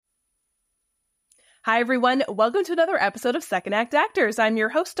Hi, everyone. Welcome to another episode of Second Act Actors. I'm your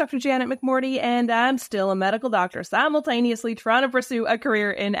host, Dr. Janet McMorty, and I'm still a medical doctor, simultaneously trying to pursue a career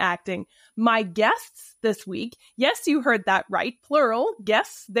in acting. My guests this week, yes, you heard that right, plural,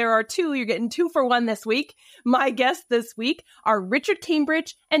 guests. There are two. You're getting 2 for 1 this week. My guests this week are Richard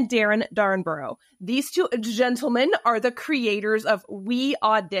Cambridge and Darren Darnborough. These two gentlemen are the creators of We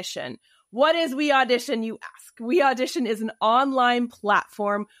Audition. What is We Audition, you ask? We Audition is an online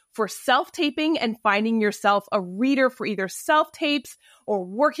platform for self-taping and finding yourself a reader for either self-tapes or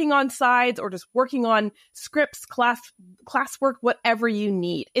working on sides or just working on scripts, classwork, whatever you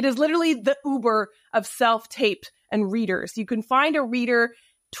need. It is literally the Uber of self-tape and readers. You can find a reader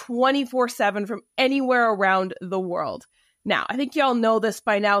 24/7 from anywhere around the world. Now, I think y'all know this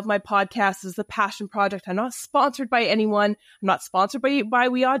by now with my podcast is a passion project. I'm not sponsored by anyone. I'm not sponsored by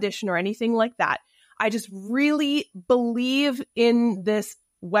We Audition or anything like that. I just really believe in this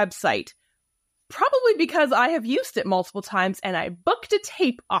website, probably because I have used it multiple times and I booked a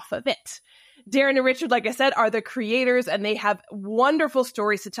tape off of it. Darren and Richard, like I said, are the creators, and they have wonderful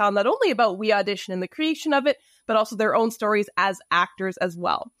stories to tell, not only about We Audition and the creation of it, but also their own stories as actors as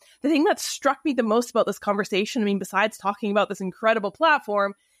well. The thing that struck me the most about this conversation, I mean, besides talking about this incredible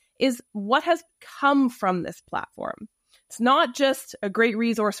platform, is what has come from this platform. It's not just a great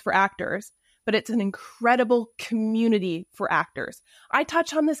resource for actors, but it's an incredible community for actors. I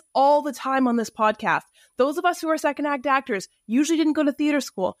touch on this all the time on this podcast. Those of us who are second act actors usually didn't go to theater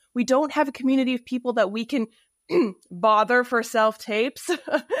school. We don't have a community of people that we can bother for self-tapes,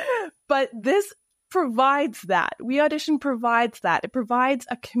 but this provides that. We Audition provides that. It provides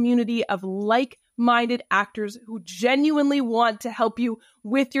a community of like-minded actors who genuinely want to help you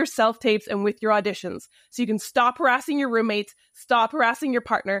with your self-tapes and with your auditions. So you can stop harassing your roommates, stop harassing your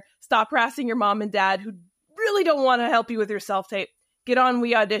partner, stop harassing your mom and dad who really don't want to help you with your self-tape. Get on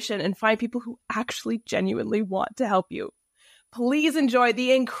We Audition and find people who actually genuinely want to help you. Please enjoy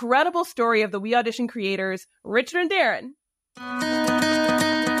the incredible story of the We Audition creators, Richard and Darren.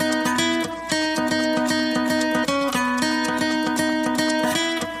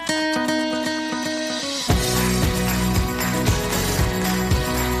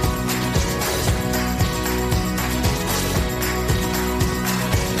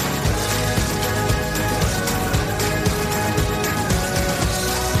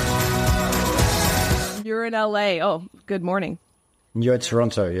 You're in LA. Oh, good morning. You're in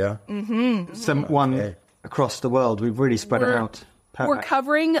Toronto, yeah? Mm-hmm. Someone across the world. We've really spread it out. We're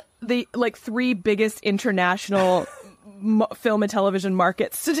covering the 3 biggest international film and television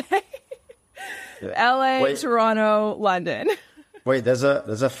markets today. Yeah. LA, Toronto, London. Wait, there's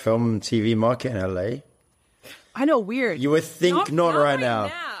a film and TV market in LA? I know, weird. You would think not right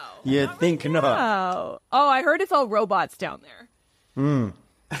now. You'd think not. Oh, I heard it's all robots down there.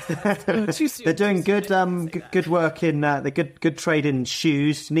 They're doing good work in the good trade in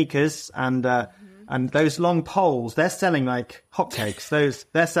shoes, sneakers, and those long poles. They're selling like hotcakes.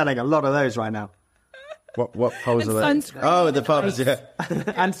 They're selling a lot of those right now. What poles are they? Sunscreen. Oh, the poles, yeah.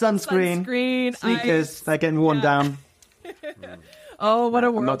 And sunscreen, sneakers. Ice. They're getting worn down. Oh, what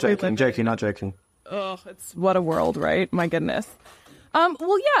a world! I'm not joking. Oh, it's what a world, right? My goodness. Well,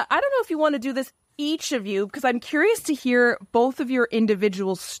 yeah. I don't know if you want to do this, each of you, because I'm curious to hear both of your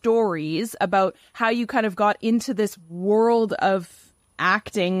individual stories about how you kind of got into this world of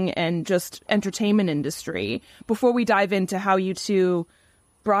acting and just entertainment industry before we dive into how you two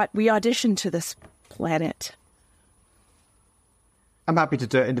brought We Audition to this planet. I'm happy to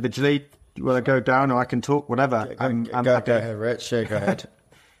do it individually. Will I go down or I can talk, whatever. I'm go happy. ahead, Rich. Go ahead.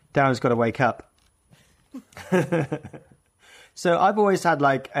 Darren's got to wake up. So I've always had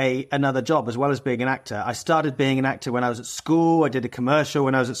another job as well as being an actor. I started being an actor when I was at school. I did a commercial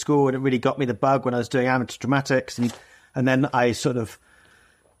when I was at school, and it really got me the bug when I was doing amateur dramatics. And then I sort of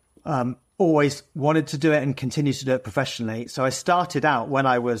always wanted to do it and continued to do it professionally. So I started out when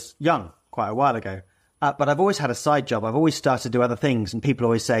I was young, quite a while ago. But I've always had a side job. I've always started to do other things. And people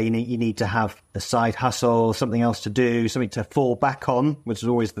always say you need to have a side hustle, something else to do, something to fall back on, which is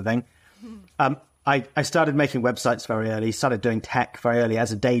always the thing. I started making websites very early, started doing tech very early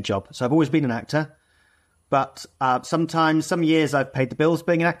as a day job. So I've always been an actor. But sometimes, some years I've paid the bills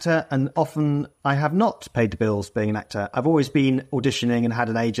being an actor, and often I have not paid the bills being an actor. I've always been auditioning and had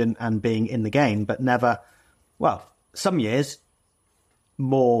an agent and being in the game, but never, well, some years,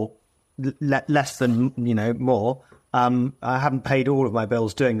 less than, more. I haven't paid all of my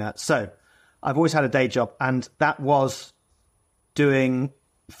bills doing that. So I've always had a day job, and that was doing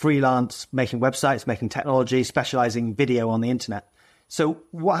freelance, making websites, making technology, specializing video on the internet. So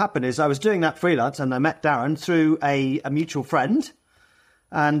what happened is I was doing that freelance, and I met Darren through a mutual friend,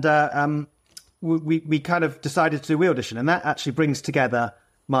 and we kind of decided to do We Audition, and that actually brings together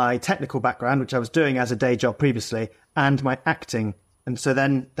my technical background, which I was doing as a day job previously, and my acting. And so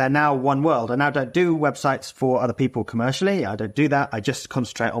then they're now one world. I now don't do websites for other people commercially. I don't do that. I just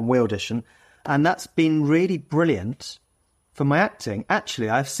concentrate on We Audition. And that's been really brilliant for my acting. Actually,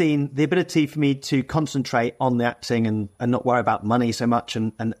 I've seen the ability for me to concentrate on the acting and not worry about money so much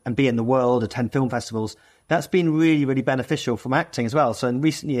and be in the world, attend film festivals. That's been really, really beneficial for my acting as well. So in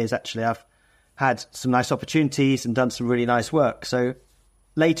recent years, actually, I've had some nice opportunities and done some really nice work. So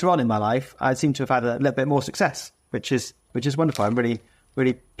later on in my life, I seem to have had a little bit more success, which is wonderful. I'm really,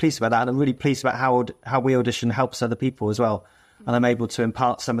 really pleased about that. And I'm really pleased about how We Audition helps other people as well. And I'm able to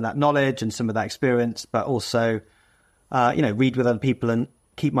impart some of that knowledge and some of that experience, but also, read with other people and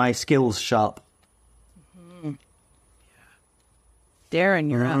keep my skills sharp. Mm-hmm. Darren,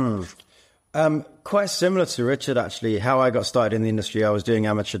 you're up. Quite similar to Richard, actually. How I got started in the industry, I was doing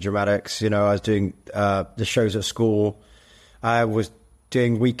amateur dramatics. I was doing the shows at school. I was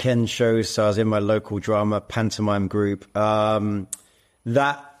doing weekend shows, so I was in my local drama pantomime group.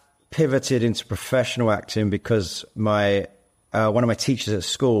 That pivoted into professional acting because one of my teachers at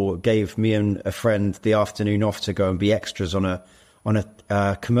school gave me and a friend the afternoon off to go and be extras on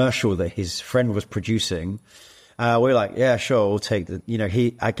a commercial that his friend was producing. We were like, yeah, sure, we'll take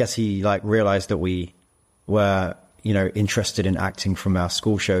the, I guess he realized that we were, interested in acting from our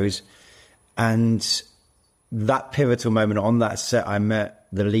school shows. And that pivotal moment on that set, I met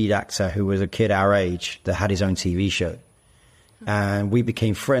the lead actor who was a kid our age that had his own TV show. And we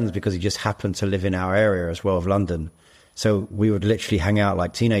became friends because he just happened to live in our area as well of London. So we would literally hang out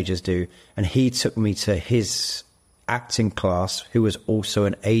like teenagers do. And he took me to his acting class, who was also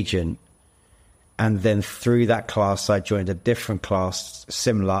an agent. And then through that class, I joined a different class,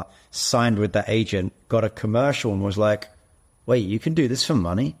 similar, signed with that agent, got a commercial and was like, wait, you can do this for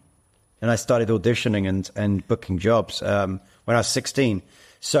money? And I started auditioning and booking jobs when I was 16.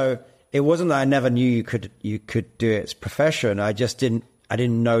 So it wasn't that I never knew you could do it as a profession. I didn't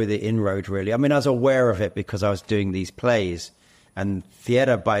know the inroad really. I mean, I was aware of it because I was doing these plays and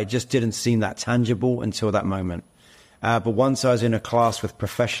theatre, but it just didn't seem that tangible until that moment. But once I was in a class with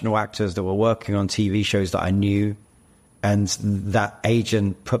professional actors that were working on TV shows that I knew, and that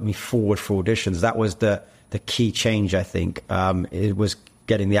agent put me forward for auditions, that was the key change, I think. It was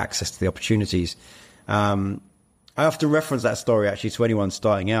getting the access to the opportunities. I often reference that story actually to anyone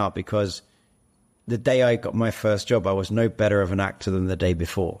starting out because the day I got my first job, I was no better of an actor than the day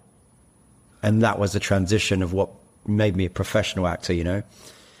before. And that was the transition of what made me a professional actor,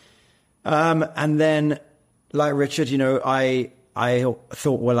 And then, like Richard, I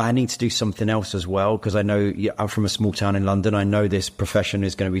thought, well, I need to do something else as well because I know I'm from a small town in London. I know this profession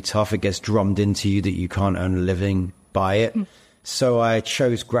is going to be tough. It gets drummed into you that you can't earn a living by it. So I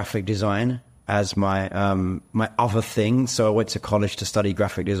chose graphic design as my other thing. So I went to college to study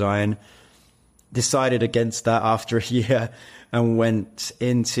graphic design. Decided against that after a year and went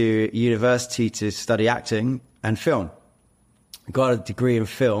into university to study acting and film. Got a degree in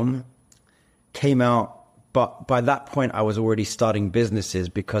film, came out, but by that point I was already starting businesses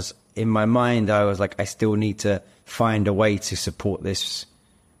because in my mind I was like, I still need to find a way to support this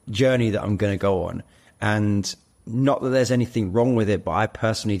journey that I'm going to go on. And not that there's anything wrong with it, but I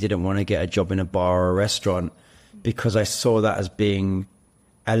personally didn't want to get a job in a bar or a restaurant because I saw that as being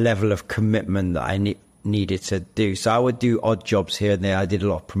a level of commitment that I needed to do. So I would do odd jobs here and there. I did a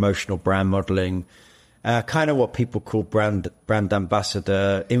lot of promotional brand modeling, kind of what people call brand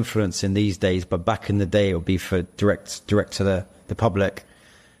ambassador influence in these days. But back in the day, it would be for direct to the public.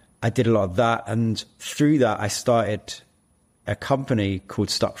 I did a lot of that. And through that, I started a company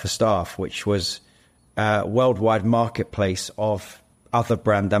called Stuck for Staff, which was a worldwide marketplace of other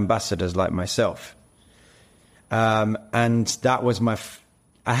brand ambassadors like myself. And that was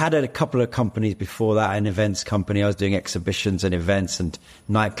I had a couple of companies before that, an events company. I was doing exhibitions and events and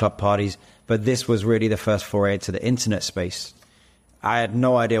nightclub parties. But this was really the first foray into the internet space. I had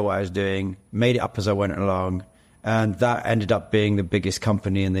no idea what I was doing, made it up as I went along. And that ended up being the biggest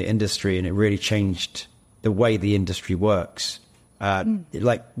company in the industry. And it really changed the way the industry works.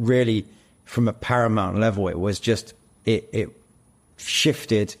 Really from a paramount level, it was just, it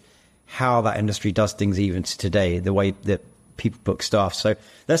shifted how that industry does things even to today, the way that people book staff. So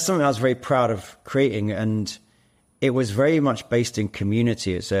that's something I was very proud of creating, and it was very much based in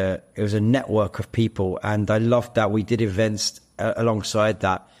community. It was a network of people, and I loved that we did events alongside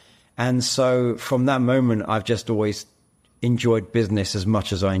that. And so from that moment, I've just always enjoyed business as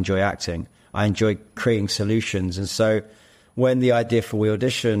much as I enjoy acting. I enjoy creating solutions. And so when the idea for We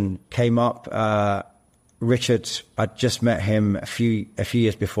Audition came up, Richard, I'd just met him a few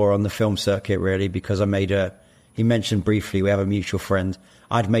years before on the film circuit, really, because he mentioned briefly, we have a mutual friend.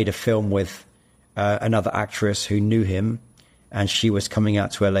 I'd made a film with another actress who knew him, and she was coming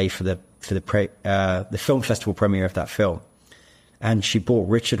out to LA for the film festival premiere of that film. And she brought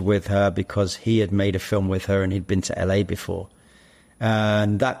Richard with her because he had made a film with her and he'd been to LA before.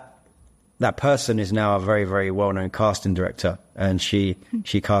 And that person is now a very, very well-known casting director. And she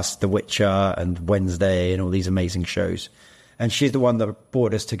casts The Witcher and Wednesday and all these amazing shows. And she's the one that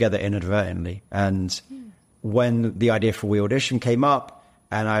brought us together inadvertently. And when the idea for We Audition came up,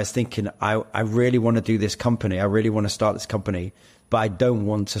 and I was thinking, I really want to do this company. I really want to start this company. But I don't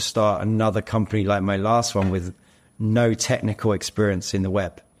want to start another company like my last one with no technical experience in the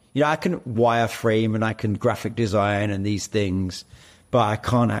web. I can wireframe and I can graphic design and these things, but I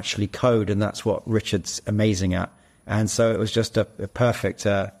can't actually code, and that's what Richard's amazing at. And so it was just a perfect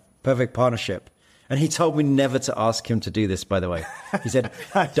partnership. And he told me never to ask him to do this, by the way. He said,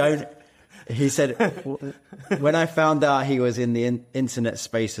 don't. He said, when I found out he was in the internet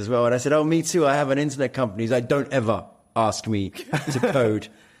space as well, and I said, oh, me too, I have an internet company. He's like, don't ever ask me to code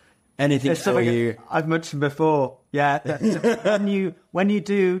anything for you. I've mentioned before, when you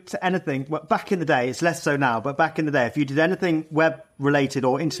do to anything, well, back in the day, it's less so now, but back in the day, if you did anything web related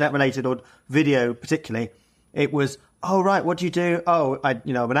or internet related or video particularly, it was, oh, right, what do you do? Oh, I'm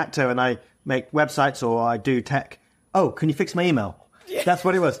an actor and I make websites or I do tech. Oh, can you fix my email? Yeah. That's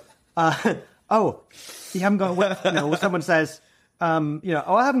what it was. Oh, you haven't got a web, or someone says, oh,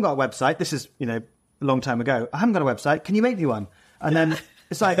 I haven't got a website. This is, a long time ago. I haven't got a website. Can you make me one? And then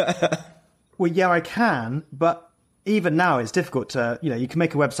it's like, well, yeah, I can, but even now it's difficult to, you can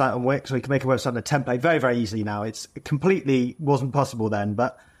make a website on Wix or you can make a website on a template very, very easily now. It completely wasn't possible then,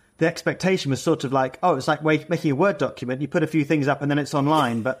 but the expectation was sort of like, oh, it's like making a Word document. You put a few things up and then it's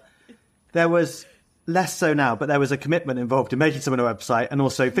online, but there was less so now, but there was a commitment involved in making someone a website, and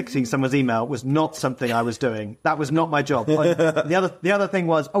also fixing someone's email was not something I was doing. That was not my job. The other thing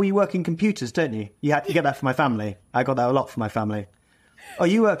was, oh, you work in computers, don't you? You get that for my family. I got that a lot for my family. Oh,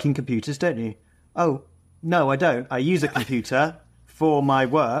 you work in computers, don't you? Oh, no, I don't. I use a computer for my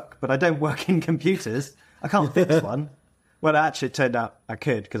work, but I don't work in computers. I can't fix one. Well, actually, it turned out I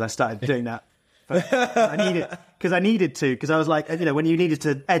could, because I started doing that. But I needed to, because I was like, when you needed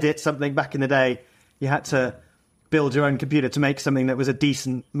to edit something back in the day, you had to build your own computer to make something that was a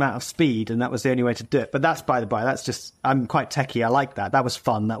decent amount of speed, and that was the only way to do it. But that's by the by. That's just, I'm quite techie. I like that. That was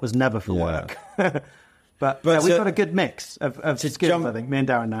fun. That was never for work. But we've got a good mix of skills, I think, me and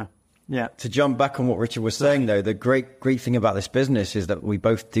Darren now. Yeah. To jump back on what Richard was saying, though, the great thing about this business is that we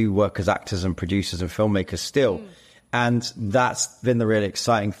both do work as actors and producers and filmmakers still. Mm. And that's been the really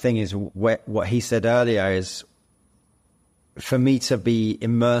exciting thing, is what he said earlier is, for me to be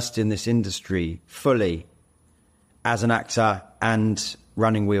immersed in this industry fully as an actor and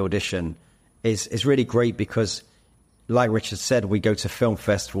running We Audition is really great, because like Richard said, we go to film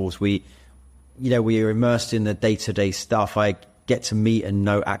festivals, we are immersed in the day-to-day stuff. I get to meet and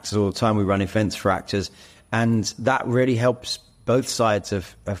know actors all the time. We run events for actors, and that really helps both sides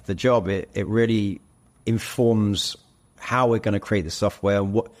of the job. It really informs how we're going to create the software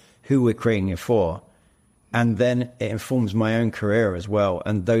and who we're creating it for. And then it informs my own career as well.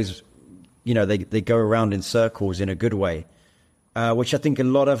 And those, they go around in circles in a good way, which I think a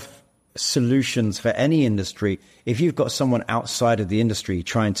lot of solutions for any industry, if you've got someone outside of the industry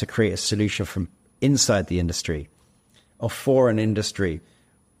trying to create a solution from inside the industry or for an industry,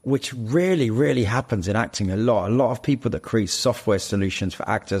 which really, really happens in acting a lot. A lot of people that create software solutions for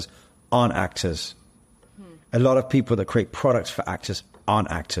actors aren't actors. A lot of people that create products for actors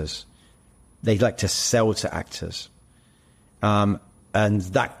aren't actors. They like to sell to actors. And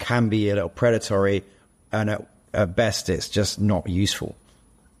that can be a little predatory, and at best, it's just not useful.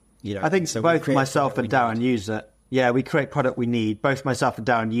 I think so both myself and Darren use it. Yeah, we create product we need. Both myself and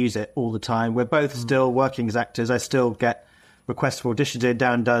Darren use it all the time. We're both still working as actors. I still get requests for auditions in.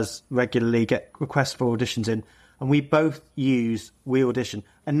 Darren does regularly get requests for auditions in. And we both use We Audition.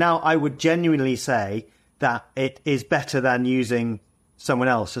 And now I would genuinely say that it is better than using someone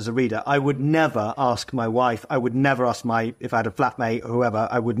else as a reader. I would never ask my wife, I would never ask if I had a flatmate or whoever,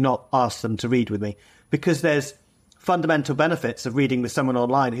 I would not ask them to read with me, because there's fundamental benefits of reading with someone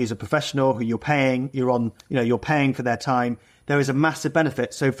online who's a professional, who you're paying, you're paying for their time. There is a massive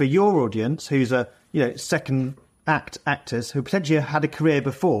benefit. So for your audience, who's second act actors who potentially had a career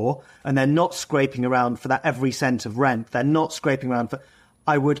before, and they're not scraping around for that every cent of rent, they're not scraping around for,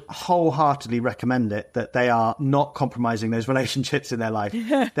 I would wholeheartedly recommend it, that they are not compromising those relationships in their life.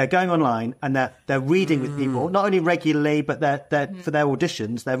 They're going online and they're reading with people, not only regularly, but they're for their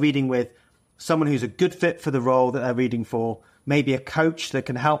auditions, they're reading with someone who's a good fit for the role that they're reading for, maybe a coach that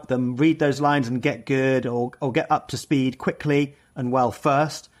can help them read those lines and get good or get up to speed quickly and well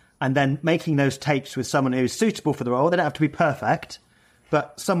first, and then making those tapes with someone who's suitable for the role. They don't have to be perfect,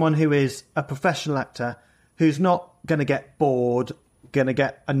 but someone who is a professional actor who's not going to get bored, going to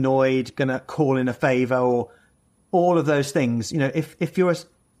get annoyed, going to call in a favour, or all of those things. You know, if you're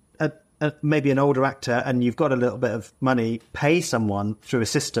maybe an older actor and you've got a little bit of money, pay someone through a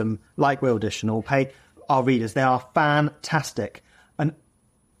system like Audition or pay our readers. They are fantastic. And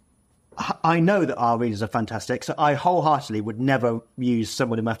I know that our readers are fantastic, so I wholeheartedly would never use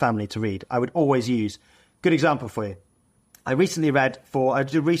someone in my family to read. I would always use... Good example for you. I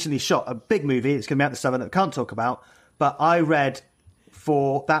recently shot a big movie. It's going to be out this summer that I can't talk about, but I read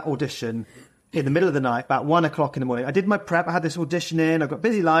for that audition in the middle of the night, about 1 o'clock in the morning. I did my prep. I had this audition in. I've got a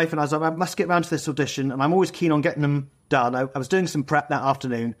busy life, and I was like, I must get round to this audition, and I'm always keen on getting them done. I was doing some prep that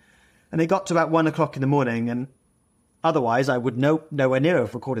afternoon, and it got to about 1 o'clock in the morning, and otherwise I would nowhere near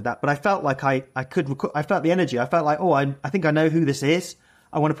have recorded that. But I felt like I could record. I felt the energy. I felt like, I think I know who this is.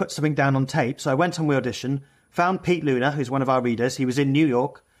 I want to put something down on tape. So I went on Audition, found Pete Luna, who's one of our readers. He was in New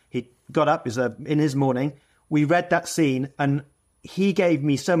York. He got up, in his morning. We read that scene, and he gave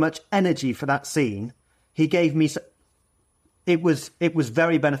me so much energy for that scene. He gave me... It was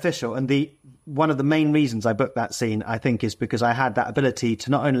very beneficial. And one of the main reasons I booked that scene, I think, is because I had that ability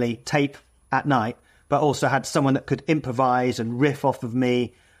to not only tape at night, but also had someone that could improvise and riff off of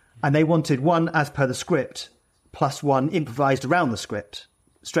me. And they wanted one as per the script, plus one improvised around the script.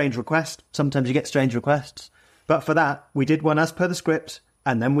 Strange request. Sometimes you get strange requests. But for that, we did one as per the script,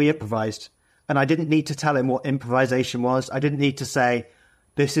 and then we improvised. And I didn't need to tell him what improvisation was. I didn't need to say,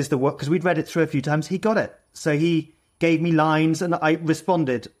 this is the work, because we'd read it through a few times. He got it. So he gave me lines, and I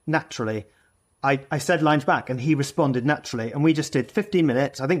responded naturally. I said lines back, and he responded naturally. And we just did 15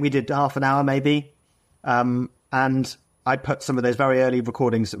 minutes. I think we did half an hour, maybe. And I put some of those very early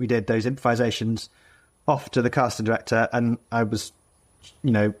recordings that we did, those improvisations, off to the casting director, and I was,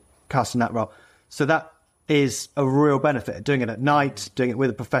 casting that role. So that is a real benefit. Doing it at night, doing it with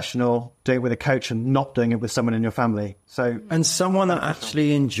a professional, doing it with a coach, and not doing it with someone in your family. And someone that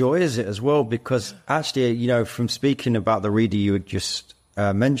actually enjoys it as well, because actually, from speaking about the reader you had just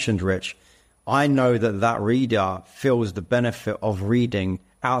mentioned, Rich, I know that reader feels the benefit of reading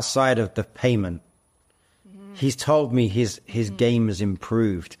outside of the payment. He's told me his game has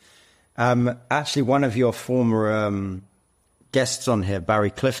improved. Actually, one of your former guests on here, Barry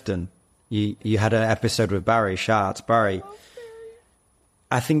Clifton, you had an episode with Barry. Shout out to Barry.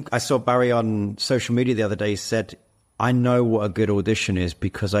 I think I saw Barry on social media the other day said, I know what a good audition is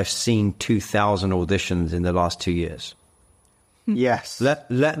because I've seen 2,000 auditions in the last 2 years. Yes. Let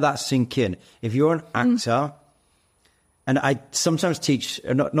that sink in. If you're an actor, and I sometimes teach,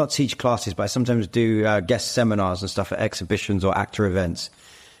 not teach classes, but I sometimes do guest seminars and stuff at exhibitions or actor events.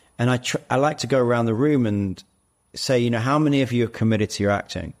 And I like to go around the room and say, how many of you are committed to your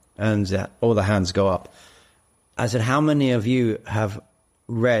acting? And all the hands go up. I said, how many of you have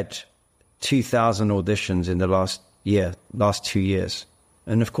read 2,000 auditions in the last 2 years?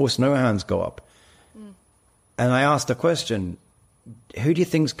 And of course, no hands go up. And I asked the question, who do you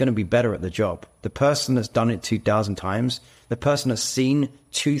think is going to be better at the job? The person that's done it 2,000 times? The person that's seen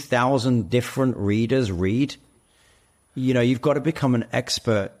 2,000 different readers read? You've got to become an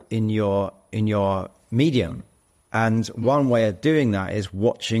expert in your medium. And one way of doing that is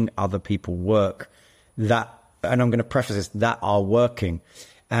watching other people work and I'm going to preface this, that are working.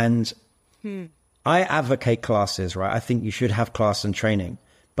 And I advocate classes, right? I think you should have class and training,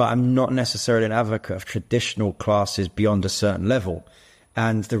 but I'm not necessarily an advocate of traditional classes beyond a certain level.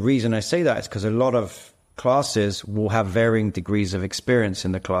 And the reason I say that is because a lot of classes will have varying degrees of experience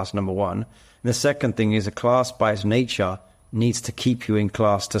in the class, number one. And the second thing is a class by its nature needs to keep you in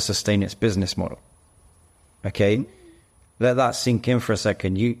class to sustain its business model. Okay, let that sink in for a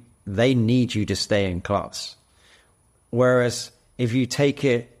second. They need you to stay in class. Whereas if you take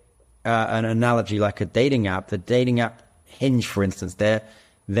it an analogy like a dating app, the dating app Hinge, for instance, their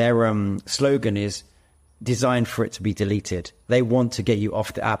slogan is designed for it to be deleted. They want to get you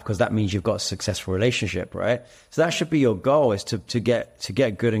off the app because that means you've got a successful relationship, right? So that should be your goal, is to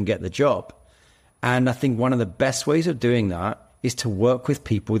get good and get the job. And I think one of the best ways of doing that is to work with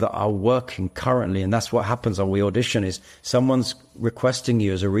people that are working currently. And that's what happens on We Audition, is someone's requesting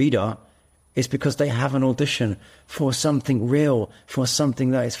you as a reader. It's because they have an audition for something real, for something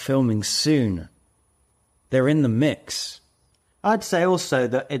that is filming soon. They're in the mix. I'd say also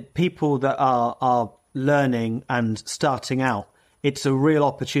that people that are learning and starting out, it's a real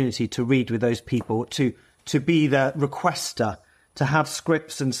opportunity to read with those people, to be the requester, to have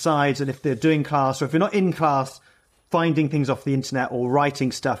scripts and sides, and if they're doing class or if you're not in class, finding things off the internet or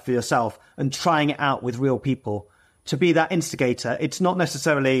writing stuff for yourself and trying it out with real people. To be that instigator, it's not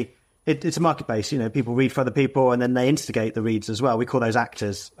necessarily... It's a marketplace, people read for other people and then they instigate the reads as well. We call those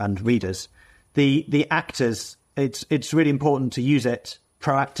actors and readers. The actors, it's really important to use it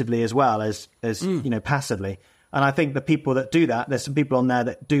proactively as well as passively. And I think the people that do that, there's some people on there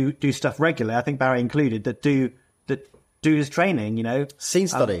that do stuff regularly, I think Barry included, that do his training, Scene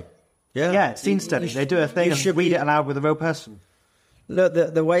study. Yeah, scene study. They do a thing and read it aloud with a real person. Look,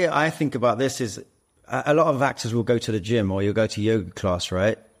 the way I think about this is a lot of actors will go to the gym or you'll go to yoga class,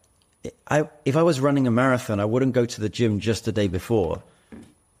 right? If I was running a marathon, I wouldn't go to the gym just the day before.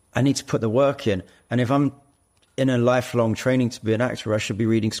 I need to put the work in. And if I'm in a lifelong training to be an actor, I should be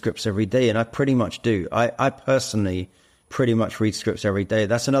reading scripts every day. And I pretty much do. I personally pretty much read scripts every day.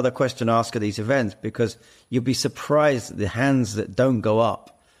 That's another question to ask at these events, because you'll be surprised at the hands that don't go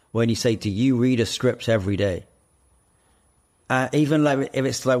up when you say, do you read a script every day? Even like if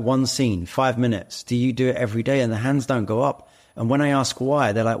it's like one scene, 5 minutes, do you do it every day? And the hands don't go up. And when I ask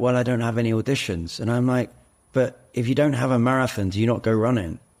why, they're like, well, I don't have any auditions. And I'm like, but if you don't have a marathon, do you not go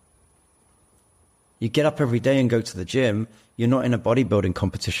running? You get up every day and go to the gym. You're not in a bodybuilding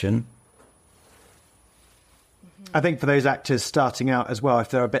competition. I think for those actors starting out as well, if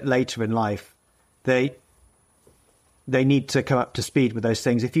they're a bit later in life, they need to come up to speed with those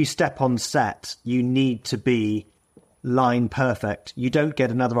things. If you step on set, you need to be line perfect. You don't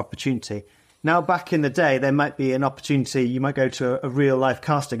get another opportunity. Now, back in the day, there might be an opportunity. You might go to a real life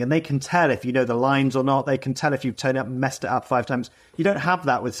casting and they can tell if you know the lines or not. They can tell if you've turned up and messed it up 5 times. You don't have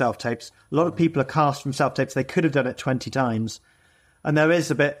that with self-tapes. A lot of people are cast from self-tapes. They could have done it 20 times. And there is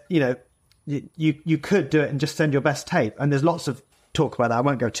a bit, you could do it and just send your best tape. And there's lots of talk about that. I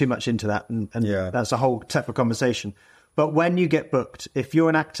won't go too much into that. And that's a whole separate conversation. But when you get booked, if you're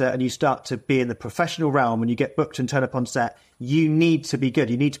an actor and you start to be in the professional realm and you get booked and turn up on set, you need to be good.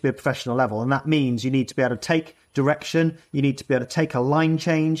 You need to be a professional level. And that means you need to be able to take direction. You need to be able to take a line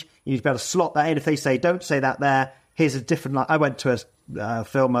change. You need to be able to slot that in. If they say, don't say that there, here's a different line. I went to a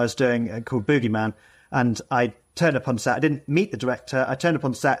film I was doing called Boogeyman, and I turned up on set. I didn't meet the director. I turned up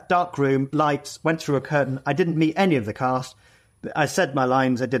on set, dark room, lights, went through a curtain. I didn't meet any of the cast. I said my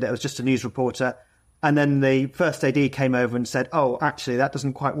lines. I did it. I was just a news reporter. And then the first AD came over and said, oh, actually, that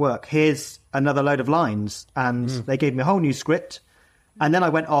doesn't quite work. Here's another load of lines. And they gave me a whole new script. And then I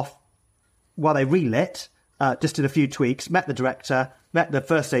went off while they relit, just did a few tweaks, met the director, met the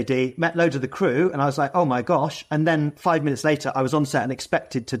first AD, met loads of the crew. And I was like, oh, my gosh. And then 5 minutes later, I was on set and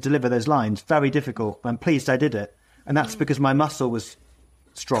expected to deliver those lines. Very difficult. I'm pleased I did it. And that's because my muscle was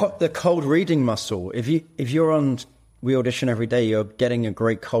strong. The cold reading muscle. If you're on... We audition every day, you're getting a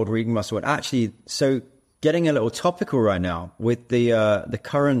great cold reading muscle. And actually, so getting a little topical right now with the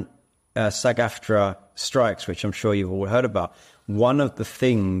current SAG-AFTRA strikes, which I'm sure you've all heard about, one of the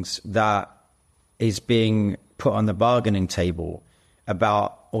things that is being put on the bargaining table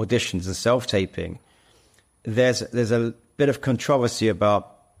about auditions and self-taping, there's a bit of controversy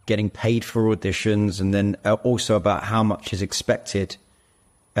about getting paid for auditions, and then also about how much is expected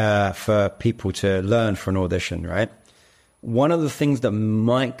for people to learn for an audition, right? One of the things that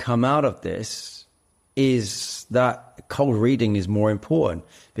might come out of this is that cold reading is more important,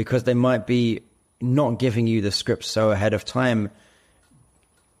 because they might be not giving you the script so ahead of time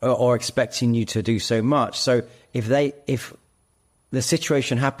or expecting you to do so much. So if the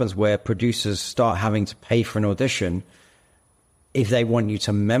situation happens where producers start having to pay for an audition, if they want you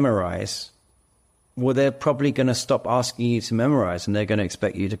to memorize, well, they're probably going to stop asking you to memorize and they're going to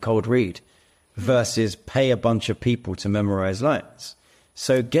expect you to cold read, versus pay a bunch of people to memorize lines.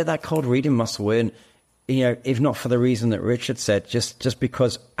 So get that cold reading muscle in, if not for the reason that Richard said, just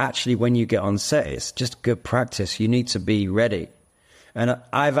because actually when you get on set, it's just good practice. You need to be ready. And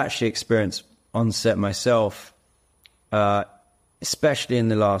I've actually experienced on set myself, especially in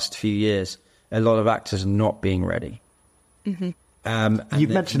the last few years, a lot of actors not being ready. Mm-hmm. You've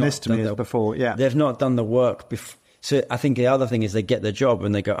mentioned this to me before, yeah. They've not done the work before. So I think the other thing is they get the job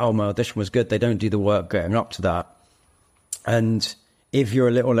and they go, oh, my audition was good. They don't do the work getting up to that. And if you're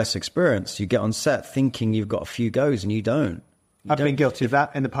a little less experienced, you get on set thinking you've got a few goes and you don't. I've been guilty of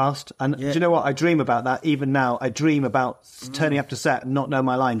that in the past. And do you know what? I dream about that. Even now, I dream about turning up to set and not know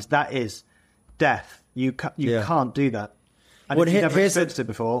my lines. That is death. You can't do that. And if you've never experienced it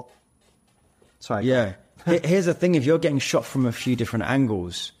before... Sorry. Yeah. Here's the thing. If you're getting shot from a few different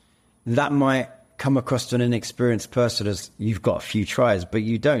angles, that might come across to an inexperienced person as you've got a few tries, but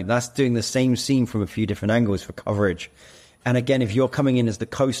you don't. That's doing the same scene from a few different angles for coverage. And again, if you're coming in as the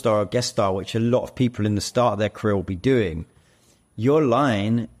co-star or guest star, which a lot of people in the start of their career will be doing, your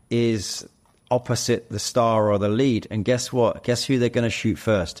line is opposite the star or the lead. And guess what? Guess who they're going to shoot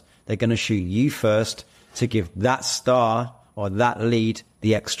first? They're going to shoot you first to give that star or that lead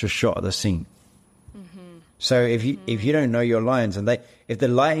the extra shot of the scene. So if you don't know your lines, and if the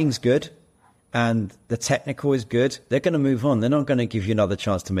lighting's good and the technical is good, they're going to move on. They're not going to give you another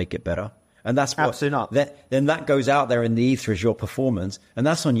chance to make it better. And that's what, absolutely not. Then that goes out there in the ether as your performance, and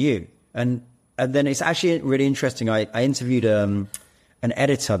that's on you. And then it's actually really interesting. I interviewed an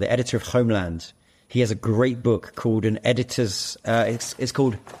editor, the editor of Homeland. He has a great book called it's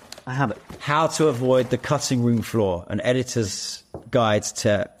called I have it. How to Avoid the Cutting Room Floor, an editor's guide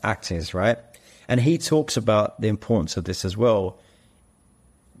to actors, right? And he talks about the importance of this as well.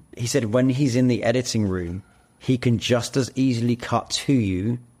 He said when he's in the editing room, he can just as easily cut to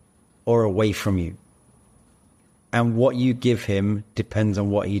you or away from you. And what you give him depends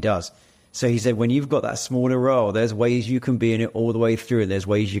on what he does. So he said, when you've got that smaller role, there's ways you can be in it all the way through. There's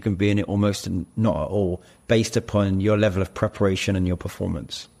ways you can be in it almost not at all, based upon your level of preparation and your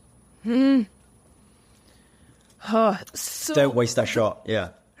performance. So don't waste that shot. Yeah.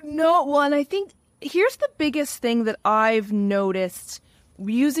 No, well, and I think here's the biggest thing that I've noticed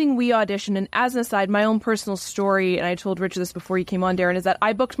using We Audition, and as an aside, my own personal story, and I told Richard this before you came on, Darren, is that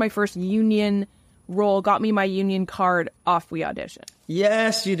I booked my first union role, got me my union card off We Audition.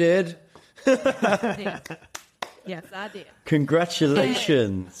 Yes, you did. Yes, I did.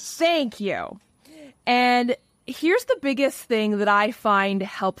 Congratulations. Thank you. And here's the biggest thing that I find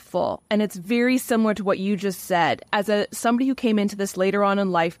helpful, and it's very similar to what you just said. As somebody who came into this later on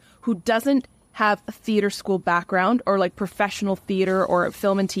in life who doesn't have a theater school background or like professional theater or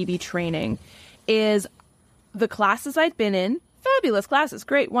film and TV training, is the classes I'd been in, fabulous classes,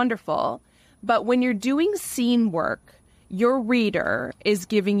 great, wonderful. But when you're doing scene work, your reader is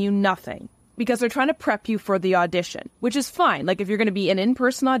giving you nothing because they're trying to prep you for the audition, which is fine. Like if you're going to be an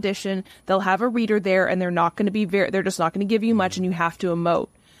in-person audition, they'll have a reader there and they're not going to be they're just not going to give you much and you have to emote.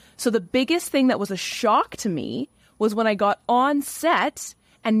 So the biggest thing that was a shock to me was when I got on set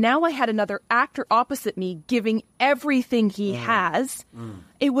and now I had another actor opposite me giving everything he has.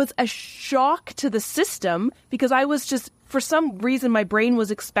 It was a shock to the system because I was just, for some reason, my brain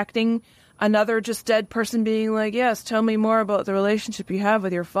was expecting another just dead person being like, yes, tell me more about the relationship you have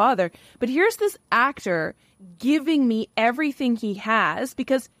with your father. But here's this actor giving me everything he has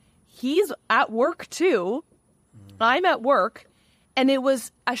because he's at work too. I'm at work. And it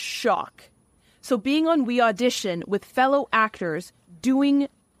was a shock. So being on We Audition with fellow actors, doing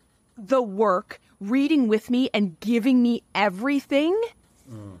the work, reading with me and giving me everything,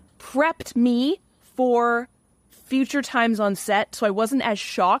 prepped me for future times on set, so I wasn't as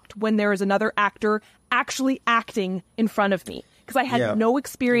shocked when there was another actor actually acting in front of me because I had no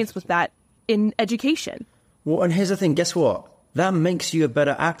experience with that in education. Well, and here's the thing, guess what? That makes you a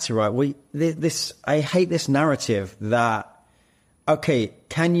better actor, right? I hate this narrative that, okay,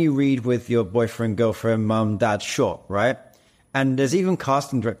 can you read with your boyfriend, girlfriend, mum, dad? Sure, right? And there's even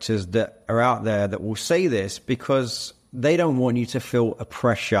casting directors that are out there that will say this because they don't want you to feel a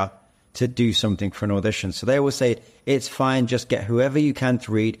pressure to do something for an audition. So they will say, it's fine, just get whoever you can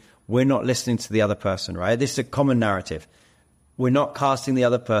to read. We're not listening to the other person, right? This is a common narrative. We're not casting the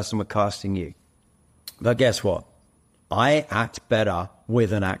other person, we're casting you. But guess what? I act better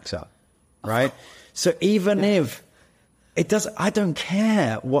with an actor, right? So even if I don't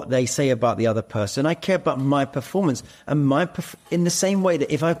care what they say about the other person. I care about my performance and in the same way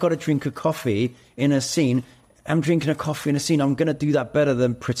that if I've got to drink a coffee in a scene, I'm drinking a coffee in a scene, I'm going to do that better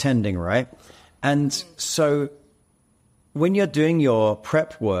than pretending, right? And so when you're doing your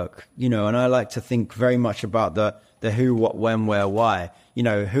prep work, and I like to think very much about the who, what, when, where, why.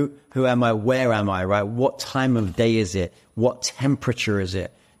 Who am I? Where am I, right? What time of day is it? What temperature is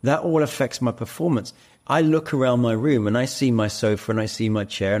it? That all affects my performance. I look around my room and I see my sofa and I see my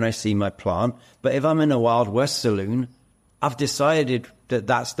chair and I see my plant. But if I'm in a Wild West saloon, I've decided that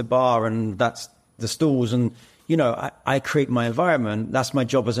that's the bar and that's the stools and, I create my environment. That's my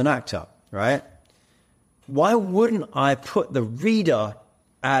job as an actor, right? Why wouldn't I put the reader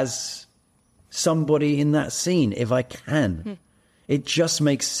as somebody in that scene if I can? It just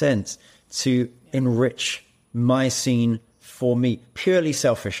makes sense to enrich my scene for me, purely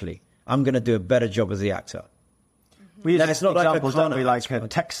selfishly. I'm going to do a better job as the actor. We use it's not examples, like don't we? Like a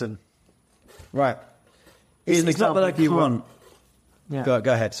Texan. Right. It's not that I want. Yeah.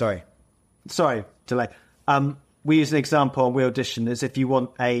 Go ahead, sorry. Sorry, delay. We use an example on We Audition as if you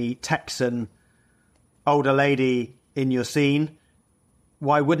want a Texan older lady in your scene.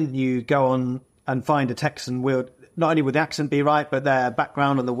 Why wouldn't you go on and find a Texan? Not only would the accent be right, but their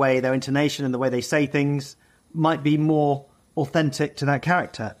background and the way, their intonation and the way they say things might be more authentic to that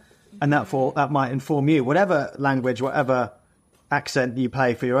character. And therefore, that might inform you. Whatever language, whatever accent you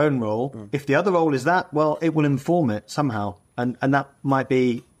play for your own role, if the other role is that, well, it will inform it somehow. And that might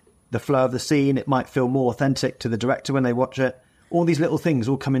be the flow of the scene. It might feel more authentic to the director when they watch it. All these little things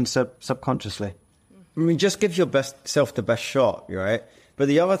all come in subconsciously. I mean, just give your best self the best shot, right? But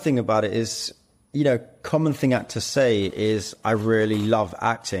the other thing about it is, you know, common thing actors say is, I really love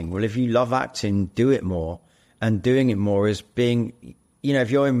acting. Well, if you love acting, do it more. And doing it more is being, you know,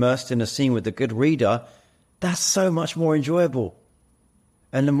 if you're immersed in a scene with a good reader, that's so much more enjoyable.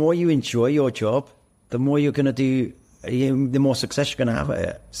 And the more you enjoy your job, the more you're going to do, the more success you're going to have at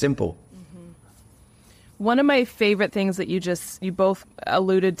it. Simple. One of my favorite things that you both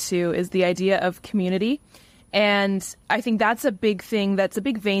alluded to is the idea of community. And I think that's a big thing. That's a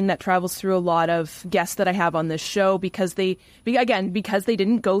big vein that travels through a lot of guests that I have on this show because they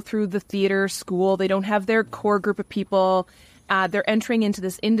didn't go through the theater school. They don't have their core group of people. They're entering into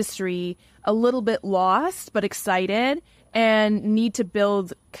this industry a little bit lost, but excited and need to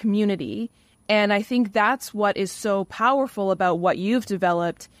build community. And I think that's what is so powerful about what you've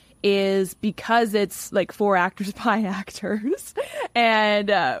developed is because it's like for actors by actors. And,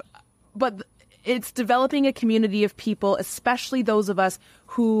 but it's developing a community of people, especially those of us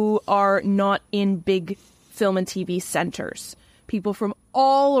who are not in big film and TV centers. People from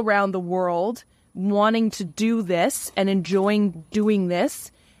all around the world wanting to do this and enjoying doing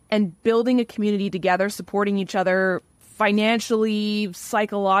this and building a community together, supporting each other financially,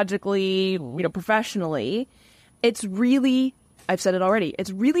 psychologically, professionally. It's really, I've said it already, it's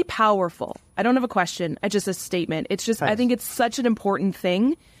really powerful. I don't have a question. It's just a statement. It's just, I think it's such an important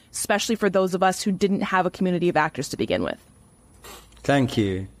thing, especially for those of us who didn't have a community of actors to begin with. Thank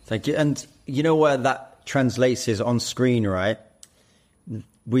you. Thank you. And you know where that translates is on screen, right?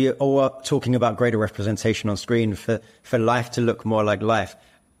 We all are talking about greater representation on screen for life to look more like life.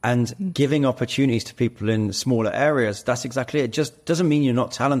 And giving opportunities to people in smaller areas, that's exactly it. It just doesn't mean you're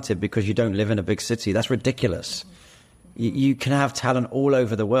not talented because you don't live in a big city. That's ridiculous. You can have talent all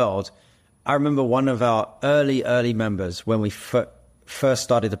over the world. I remember one of our early members when we first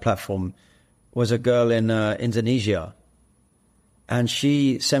started the platform was a girl in Indonesia. And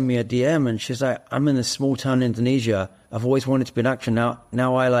she sent me a DM and she's like, I'm in this small town in Indonesia. I've always wanted to be an actor.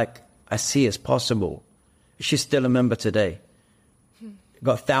 Now I see it's possible. She's still a member today.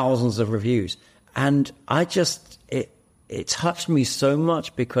 Got thousands of reviews. And it touched me so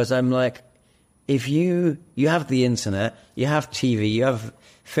much because I'm like, if you have the internet, you have TV, you have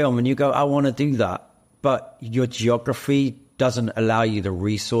film, and you go, I want to do that. But your geography doesn't allow you the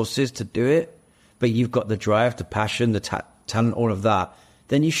resources to do it, but you've got the drive, the passion, the talent, all of that,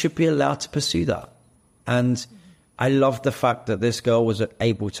 then you should be allowed to pursue that. And I love the fact that this girl was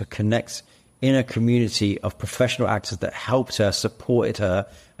able to connect in a community of professional actors that helped her, supported her,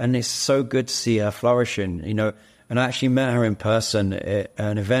 and it's so good to see her flourishing, And I actually met her in person at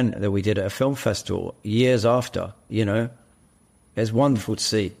an event that we did at a film festival years after, It's wonderful to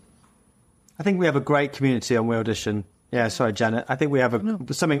see. I think we have a great community on Audition. Yeah, sorry, Janet. I think we have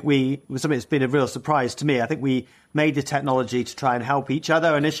something that's been a real surprise to me. I think we made the technology to try and help each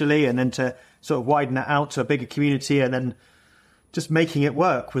other initially, and then to sort of widen it out to a bigger community, and then just making it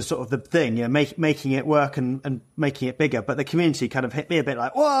work was sort of the thing, making it work and making it bigger. But the community kind of hit me a bit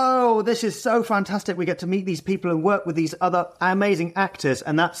like, whoa, this is so fantastic. We get to meet these people and work with these other amazing actors.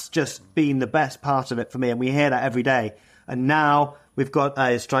 And that's just been the best part of it for me. And we hear that every day. And now we've got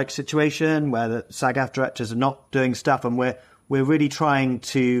a strike situation where the SAG-AFTRA directors are not doing stuff. And we're really trying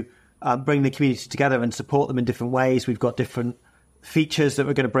to bring the community together and support them in different ways. We've got different features that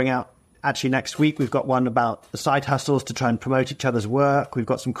we're going to bring out. Actually, next week, we've got one about the side hustles to try and promote each other's work. We've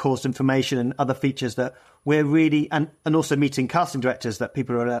got some course information and other features that we're really, and also meeting casting directors that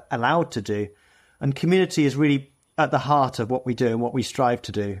people are allowed to do. And community is really at the heart of what we do and what we strive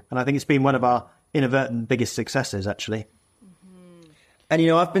to do. And I think it's been one of our inadvertent biggest successes, actually. And,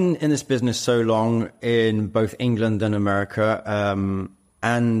 I've been in this business so long in both England and America,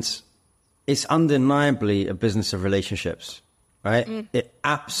 and it's undeniably a business of relationships. Right? It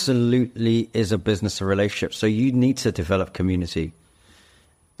absolutely is a business of relationships. So you need to develop community.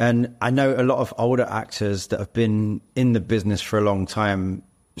 And I know a lot of older actors that have been in the business for a long time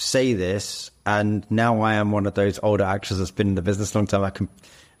say this. And now I am one of those older actors that's been in the business a long time.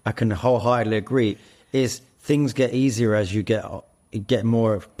 I can wholeheartedly agree is things get easier as you get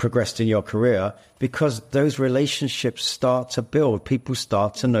more progressed in your career because those relationships start to build. People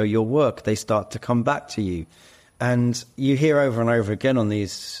start to know your work. They start to come back to you. And you hear over and over again on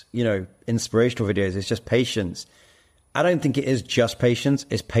these, inspirational videos, it's just patience. I don't think it is just patience.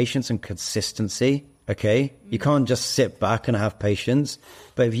 It's patience and consistency. Okay. You can't just sit back and have patience.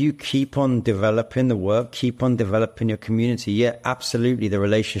 But if you keep on developing the work, keep on developing your community, yeah, absolutely, the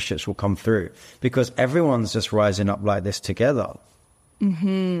relationships will come through because everyone's just rising up like this together.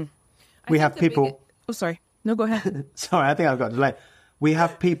 Mm-hmm. We have people. Oh, sorry. No, go ahead. Sorry, I think I've got a delay. We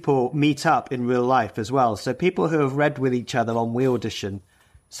have people meet up in real life as well. So people who have read with each other on We Audition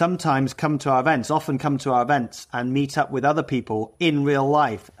sometimes often come to our events and meet up with other people in real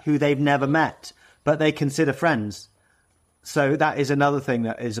life who they've never met, but they consider friends. So that is another thing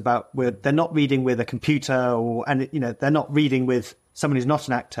that is about, they're not reading with a computer they're not reading with someone who's not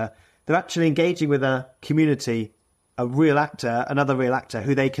an actor. They're actually engaging with a community, another real actor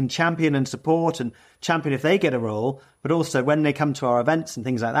who they can champion and support and champion if they get a role. But also when they come to our events and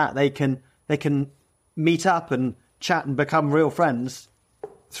things like that, they can meet up and chat and become real friends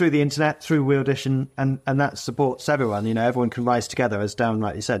through the internet, through We Audition, and that supports everyone. Everyone can rise together, as Darren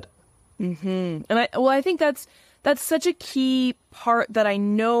rightly said. Mm-hmm. And I think that's such a key part that I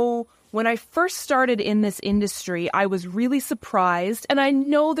know when I first started in this industry, I was really surprised. And I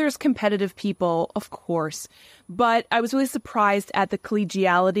know there's competitive people, of course, but I was really surprised at the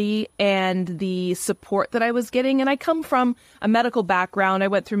collegiality and the support that I was getting. And I come from a medical background. I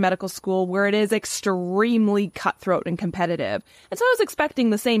went through medical school where it is extremely cutthroat and competitive. And so I was expecting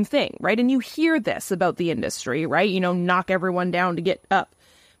the same thing, right? And you hear this about the industry, right? Knock everyone down to get up.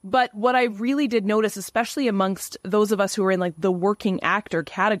 But what I really did notice, especially amongst those of us who are in like the working actor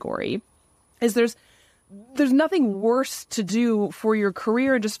category, is there's nothing worse to do for your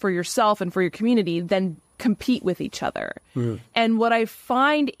career, just for yourself and for your community, than compete with each other. Mm. And what I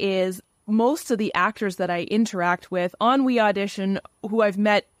find is most of the actors that I interact with on We Audition, who I've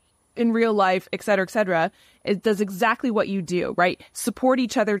met in real life, et cetera, it does exactly what you do, right? Support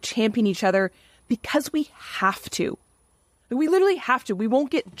each other, champion each other, because we have to. We literally have to. We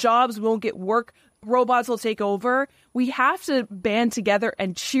won't get jobs. We won't get work. Robots will take over. We have to band together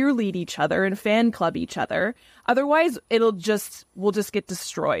and cheerlead each other and fan club each other. Otherwise, we'll just get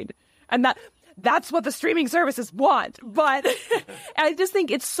destroyed. And that's what the streaming services want. But I just think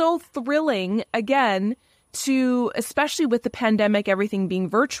it's so thrilling, again, to, especially with the pandemic, everything being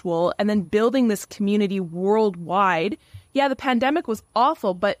virtual, and then building this community worldwide. Yeah, the pandemic was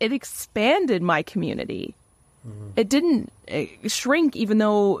awful, but it expanded my community. Mm-hmm. It didn't shrink, even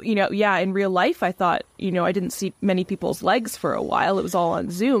though, in real life, I thought, I didn't see many people's legs for a while. It was all on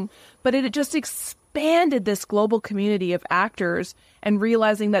Zoom. But it just expanded this global community of actors and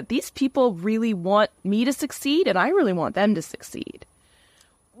realizing that these people really want me to succeed and I really want them to succeed.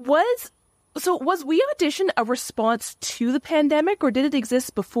 Was We Audition a response to the pandemic or did it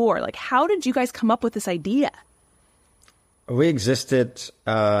exist before? Like, how did you guys come up with this idea? We existed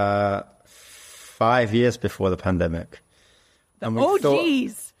 5 years before the pandemic. And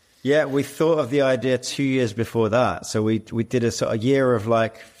geez. Yeah, we thought of the idea 2 years before that. So we did a sort of year of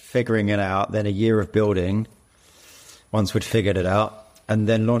like figuring it out, then a year of building once we'd figured it out, and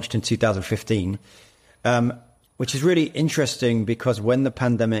then launched in 2015, which is really interesting because when the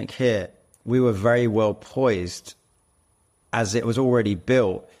pandemic hit, we were very well poised as it was already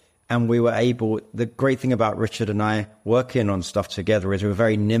built. And we were able, the great thing about Richard and I working on stuff together is we're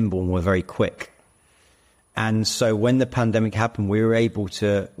very nimble and we're very quick. And so when the pandemic happened, we were able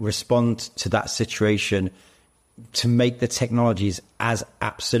to respond to that situation to make the technologies as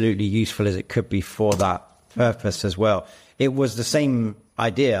absolutely useful as it could be for that purpose as well. It was the same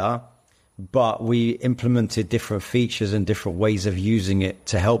idea, but we implemented different features and different ways of using it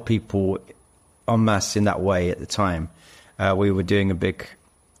to help people en masse in that way at the time. We were doing a big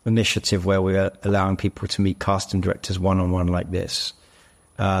initiative where we were allowing people to meet casting directors one-on-one like this.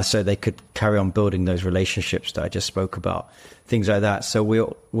 So they could carry on building those relationships that I just spoke about, things like that. So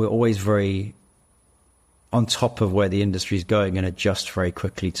we're always very on top of where the industry is going and adjust very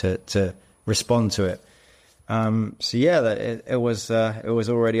quickly to respond to it. It was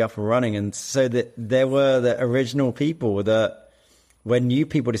already up and running, and so that there were the original people that when new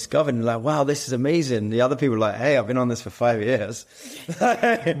people discovered, and like, wow, this is amazing. The other people were like, hey, I've been on this for 5 years.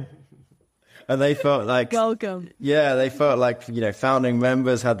 And they felt like welcome. Yeah, they felt like founding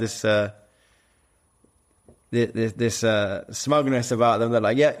members had this smugness about them. They're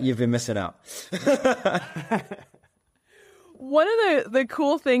like, yeah, you've been missing out. One of the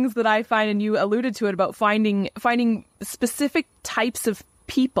cool things that I find, and you alluded to it about finding specific types of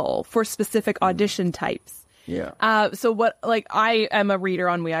people for specific audition types. Yeah. I am a reader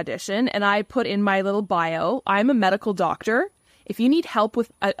on We Audition, and I put in my little bio, I'm a medical doctor. If you need help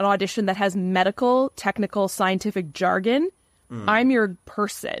with an audition that has medical, technical, scientific jargon, I'm your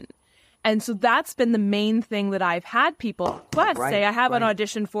person. And so that's been the main thing that I've had people request. Say, I have an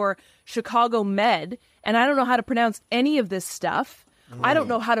audition for Chicago Med, and I don't know how to pronounce any of this stuff. I don't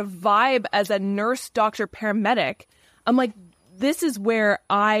know how to vibe as a nurse, doctor, paramedic. I'm like, this is where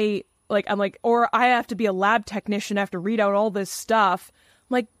or I have to be a lab technician, I have to read out all this stuff.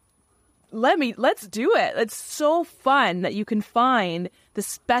 I'm like, let's do it. It's so fun that you can find the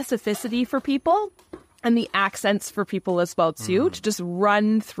specificity for people and the accents for people as well too, to just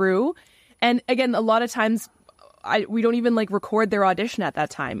run through. And again, a lot of times we don't even record their audition at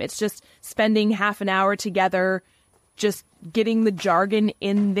that time. It's just spending half an hour together, just getting the jargon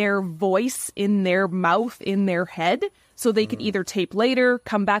in their voice, in their mouth, in their head, so they can either tape later,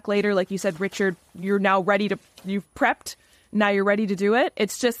 come back later. Like you said, Richard, you're now you've prepped, now you're ready to do it.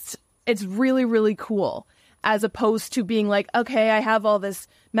 It's really, really cool, as opposed to being like, okay, I have all this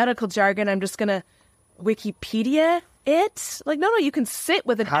medical jargon, I'm just going to Wikipedia it. No, you can sit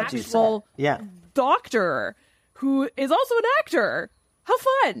with an actual doctor who is also an actor. How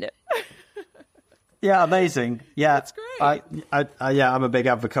fun. Yeah, amazing. Yeah, that's great. I'm a big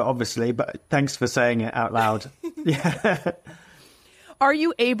advocate, obviously, but thanks for saying it out loud. Yeah. Are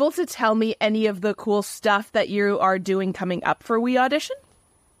you able to tell me any of the cool stuff that you are doing coming up for We Audition?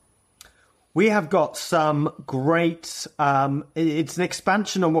 We have got some great, it's an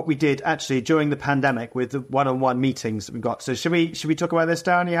expansion on what we did actually during the pandemic with the one-on-one meetings that we've got. So should we talk about this,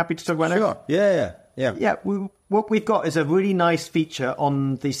 Darren? Are you happy to talk about it? Sure. Yeah. Yeah, what we've got is a really nice feature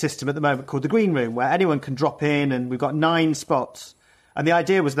on the system at the moment called the Green Room, where anyone can drop in, and we've got 9 spots. And the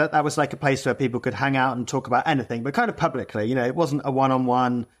idea was that was like a place where people could hang out and talk about anything, but kind of publicly. It wasn't a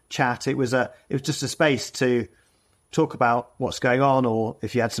one-on-one chat. It was just a space to talk about what's going on, or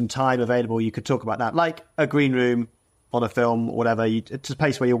if you had some time available, you could talk about that, like a green room on a film or whatever. It's a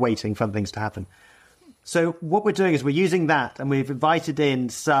place where you're waiting for things to happen. So what we're doing is we're using that, and we've invited in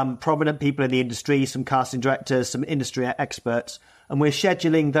some prominent people in the industry, some casting directors, some industry experts, and we're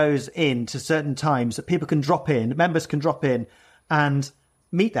scheduling those in to certain times that people can drop in, members can drop in and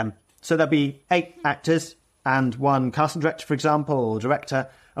meet them. So there'll be 8 actors and 1 casting director, for example, or director,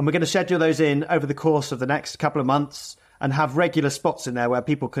 and we're going to schedule those in over the course of the next couple of months and have regular spots in there where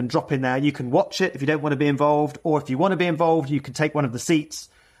people can drop in there. You can watch it if you don't want to be involved, or if you want to be involved, you can take one of the seats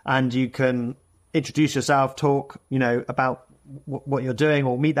and you can introduce yourself, talk, about what you're doing,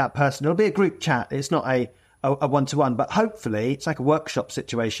 or meet that person. It'll be a group chat. It's not a one-to-one, but hopefully it's like a workshop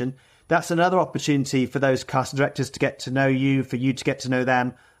situation. That's another opportunity for those casting directors to get to know you, for you to get to know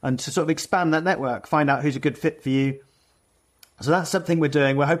them, and to sort of expand that network, find out who's a good fit for you. So that's something we're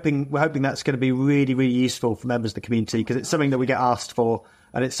doing. We're hoping that's going to be really, really useful for members of the community, because it's something that we get asked for,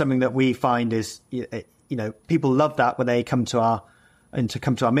 and it's something that we find is, people love that when they come to our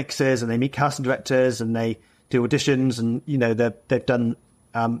mixes and they meet casting directors and they do auditions, and they've done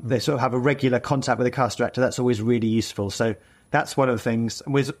they sort of have a regular contact with a casting director. That's always really useful. So that's one of the things.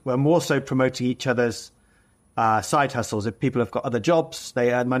 And we're also promoting each other's side hustles. If people have got other jobs,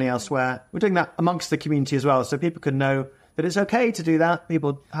 they earn money elsewhere. We're doing that amongst the community as well, so people can know that it's okay to do that.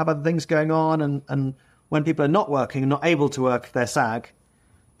 People have other things going on, and when people are not working and not able to work their SAG,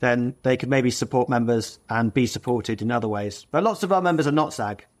 then they could maybe support members and be supported in other ways. But lots of our members are not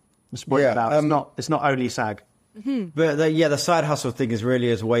SAG. It's not only SAG. Mm-hmm. But the side hustle thing is really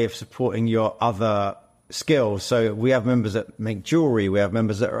as a way of supporting your other skills. So we have members that make jewelry. We have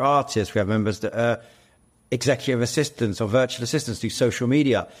members that are artists. We have members that are executive assistants or virtual assistants, do social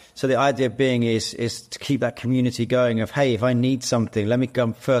media. So the idea being is to keep that community going of, hey, if I need something, let me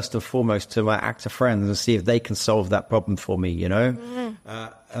come first and foremost to my actor friends and see if they can solve that problem for me, Mm-hmm.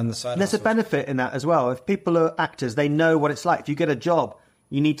 And there's a benefit in that as well. If people are actors, they know what it's like. If you get a job,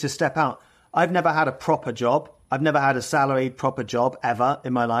 you need to step out. I've never had a proper job. I've never had a salaried proper job ever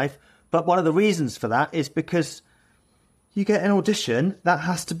in my life. But one of the reasons for that is because you get an audition, that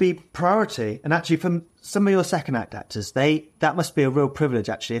has to be priority. And actually, from some of your second act actors, that must be a real privilege,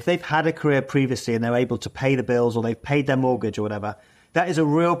 actually. If they've had a career previously and they're able to pay the bills, or they've paid their mortgage or whatever, that is a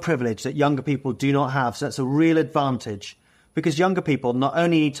real privilege that younger people do not have. So that's a real advantage, because younger people not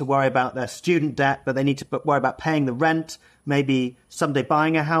only need to worry about their student debt, but they need to worry about paying the rent, maybe someday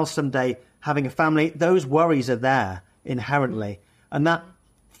buying a house, someday having a family. Those worries are there inherently, and that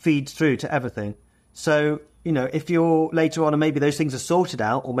feeds through to everything. So, if you're later on and maybe those things are sorted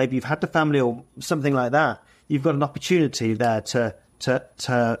out, or maybe you've had the family or something like that, you've got an opportunity there to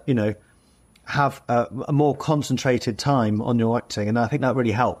have a more concentrated time on your acting. And I think that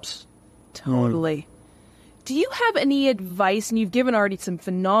really helps. Totally. Do you have any advice, and you've given already some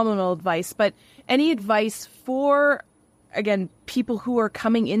phenomenal advice, but any advice for, again, people who are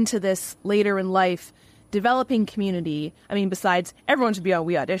coming into this later in life developing community, I mean, besides everyone should be on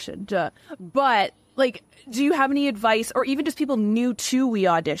We Audition, but like, do you have any advice, or even just people new to We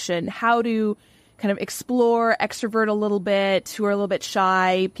Audition, how to kind of explore, extrovert a little bit, who are a little bit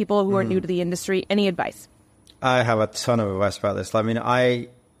shy, people who are new to the industry? Any advice? I have a ton of advice about this. I mean,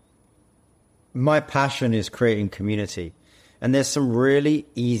 my passion is creating community. And there's some really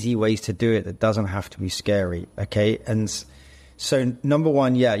easy ways to do it that doesn't have to be scary, okay? And so number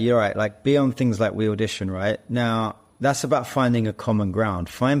one, yeah, you're right. Like, be on things like We Audition, right? Now, that's about finding a common ground.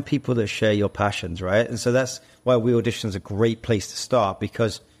 Find people that share your passions, right? And so that's why We Audition is a great place to start,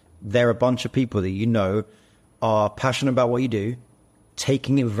 because there are a bunch of people that you know are passionate about what you do,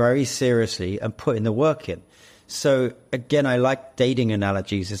 taking it very seriously and putting the work in. So again, I like dating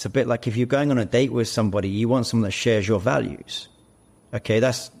analogies. It's a bit like if you're going on a date with somebody, you want someone that shares your values. Okay,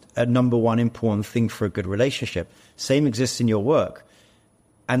 that's a number one important thing for a good relationship. Same exists in your work.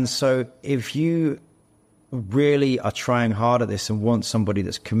 And so if you really are trying hard at this and want somebody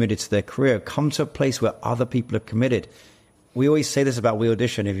that's committed to their career, come to a place where other people are committed. We always say this about We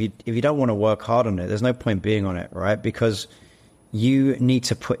Audition. If you don't want to work hard on it, there's no point being on it, right? Because you need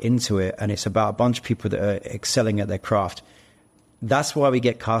to put into it, and it's about a bunch of people that are excelling at their craft. That's why we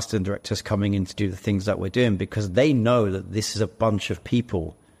get casting directors coming in to do the things that we're doing, because they know that this is a bunch of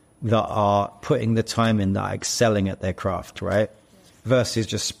people that are putting the time in, that are excelling at their craft, right? Versus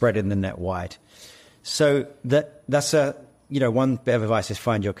just spreading the net wide. So that's one bit of advice is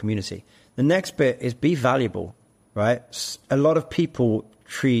find your community. The next bit is be valuable, right? A lot of people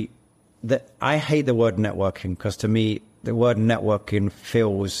treat that. I hate the word networking, because to me, the word networking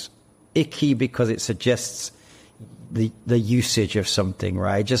feels icky because it suggests the usage of something,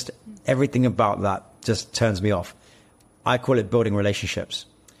 right? Just everything about that just turns me off. I call it building relationships.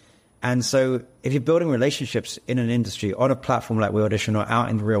 And so if you're building relationships in an industry, on a platform like We Audition, or out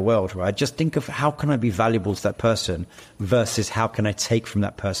in the real world, right? Just think of how can I be valuable to that person versus how can I take from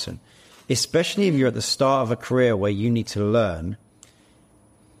that person? Especially if you're at the start of a career where you need to learn,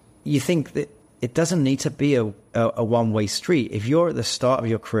 you think that it doesn't need to be a one-way street. If you're at the start of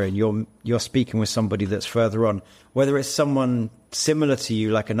your career and you're speaking with somebody that's further on, whether it's someone similar to you,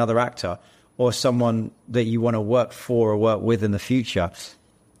 like another actor, or someone that you want to work for or work with in the future,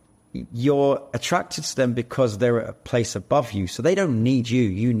 you're attracted to them because they're at a place above you. So they don't need you,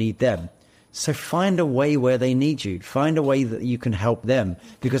 you need them. So find a way where they need you. Find a way that you can help them,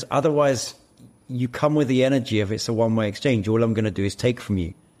 because otherwise you come with the energy of it's a one-way exchange. All I'm going to do is take from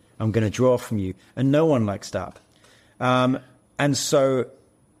you. I'm going to draw from you. And no one likes that. And so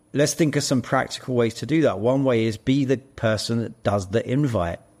let's think of some practical ways to do that. One way is be the person that does the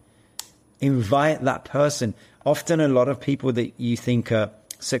invite. Invite that person. Often a lot of people that you think are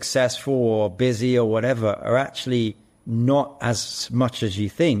successful or busy or whatever are actually not as much as you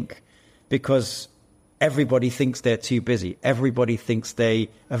think, because everybody thinks they're too busy. Everybody thinks they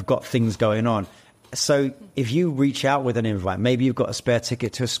have got things going on. So if you reach out with an invite, maybe you've got a spare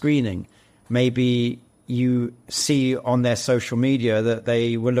ticket to a screening, maybe you see on their social media that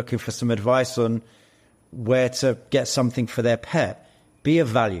they were looking for some advice on where to get something for their pet. Be of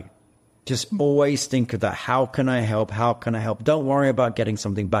value. Just always think of that. How can I help? How can I help? Don't worry about getting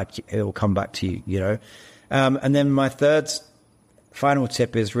something back. It will come back to you, you know. And then my final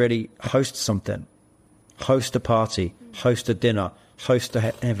tip is really host something. Host a party, host a dinner, host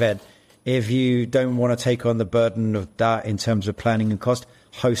an event. If you don't want to take on the burden of that in terms of planning and cost,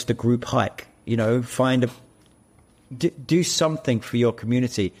 host a group hike, you know, do something for your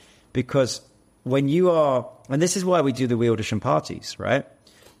community. Because when you are, and this is why we do the We Audition parties, right?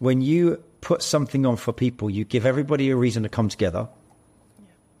 When you put something on for people, you give everybody a reason to come together. Yeah.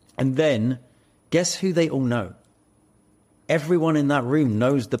 And then guess who they all know? Everyone in that room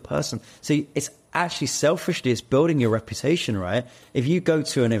knows the person. So it's actually selfishly, it's building your reputation, right? If you go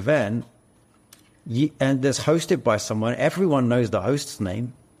to an event and that's hosted by someone, everyone knows the host's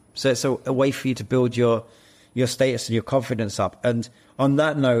name. So it's a way for you to build your status and your confidence up. And on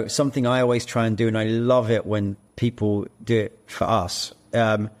that note, something I always try and do, and I love it when people do it for us,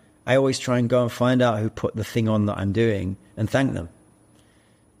 I always try and go and find out who put the thing on that I'm doing and thank them.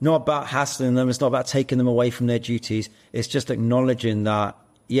 Not about hassling them. It's not about taking them away from their duties. It's just acknowledging that,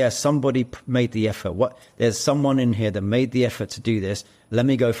 yeah, somebody made the effort. There's someone in here that made the effort to do this. Let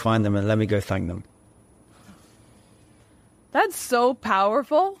me go find them and let me go thank them. That's so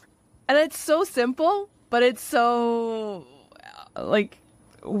powerful. And it's so simple, but it's so, like,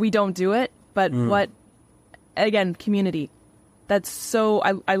 we don't do it. But again, community. That's so,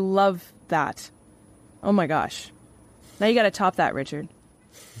 I love that. Oh my gosh. Now you got to top that, Richard.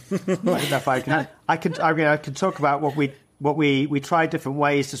 I don't know if I can talk about what we tried different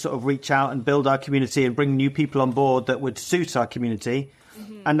ways to sort of reach out and build our community and bring new people on board that would suit our community.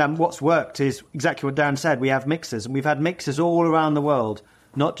 And what's worked is exactly what Darren said. We have mixers, and we've had mixers all around the world,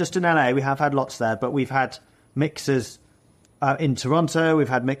 not just in LA. We have had lots there, but we've had mixers in Toronto. We've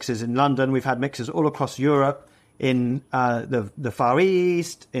had mixers in London. We've had mixers all across Europe, in the Far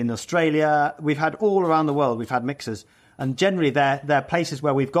East, in Australia. We've had all around the world. We've had mixers. And generally, they're places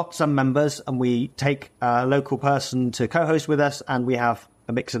where we've got some members and we take a local person to co-host with us, and we have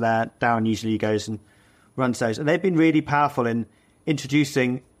a mixer there. Darren usually goes and runs those. And they've been really powerful in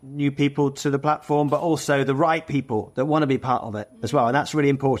introducing new people to the platform, but also the right people that want to be part of it as well. And that's really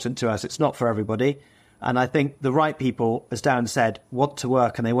important to us. It's not for everybody. And I think the right people, as Darren said, want to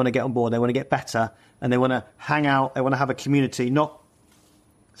work and they want to get on board. They want to get better and they want to hang out. They want to have a community, not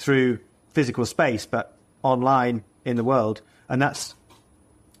through physical space, but online in the world. And that's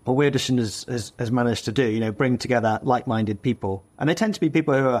what We Audition has managed to do, bring together like-minded people. And they tend to be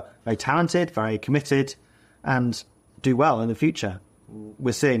people who are very talented, very committed, and do well in the future.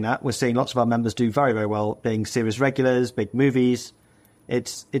 We're seeing that. We're seeing lots of our members do very, very well, being series regulars, big movies.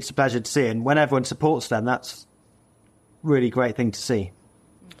 It's a pleasure to see. And when everyone supports them, that's a really great thing to see.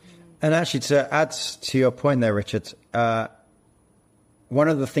 And actually, to add to your point there, Richard, one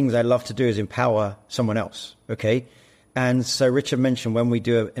of the things I love to do is empower someone else, okay? And so Richard mentioned when we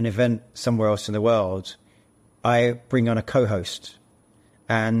do an event somewhere else in the world, I bring on a co-host.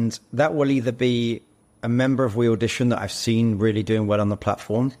 And that will either be a member of We Audition that I've seen really doing well on the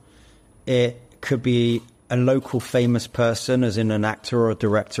platform. It could be a local famous person, as in an actor or a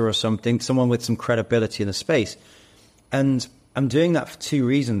director or something, someone with some credibility in the space. And I'm doing that for two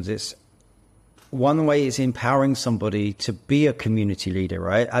reasons. It's one way is empowering somebody to be a community leader,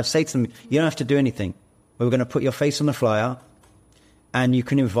 right? I'd say to them, you don't have to do anything. We're going to put your face on the flyer and you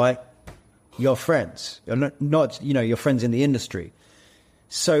can invite your friends, not your friends in the industry.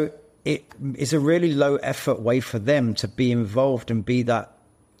 So it is a really low effort way for them to be involved and be that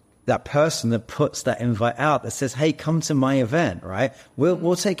person that puts that invite out, that says, hey, come to my event, right?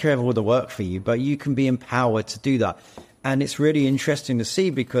 We'll take care of all the work for you, but you can be empowered to do that. And it's really interesting to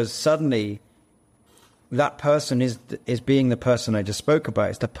see because suddenly that person is being the person I just spoke about.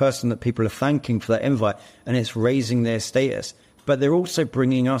 It's the person that people are thanking for that invite, and it's raising their status. But they're also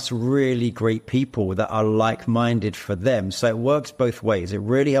bringing us really great people that are like-minded for them. So it works both ways. It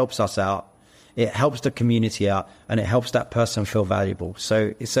really helps us out. It helps the community out, and it helps that person feel valuable.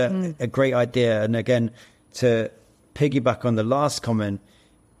 So it's a great idea. And again, to piggyback on the last comment,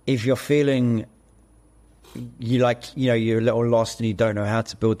 if you're feeling you're a little lost and you don't know how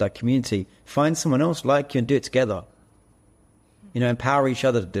to build that community, find someone else like you and do it together. Empower each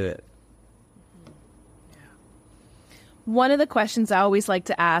other to do it. One of the questions I always like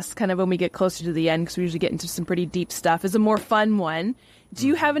to ask kind of when we get closer to the end, because we usually get into some pretty deep stuff, is a more fun one. Do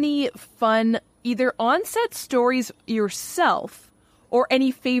you have any fun, either on-set stories yourself or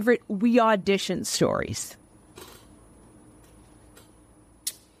any favorite We Audition stories?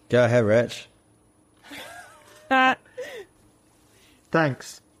 Go ahead, Rich.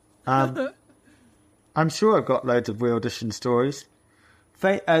 Thanks. I'm sure I've got loads of We Audition stories.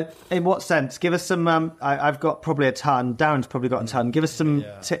 In what sense? Give us some. I've got probably a ton. Darren's probably got a ton. Give us some.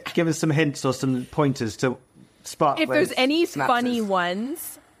 Give us some hints or some pointers to spot. If there's any funny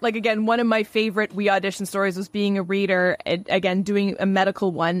ones, like again, one of my favorite We Audition stories was being a reader, again doing a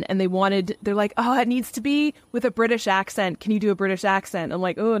medical one, and they're like, oh, it needs to be with a British accent. Can you do a British accent? I'm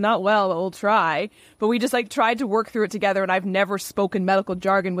like, oh, not well, but we'll try. But we just tried to work through it together, and I've never spoken medical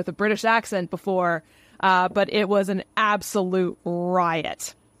jargon with a British accent before. But it was an absolute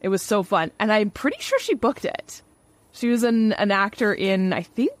riot. It was so fun. And I'm pretty sure she booked it. She was an actor in, I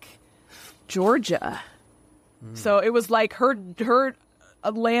think, Georgia. So it was like her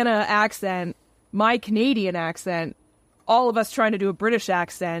Atlanta accent, my Canadian accent, all of us trying to do a British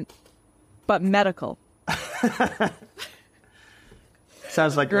accent, but medical.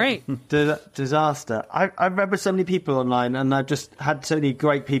 Sounds like great disaster. I remember so many people online, and I've just had so many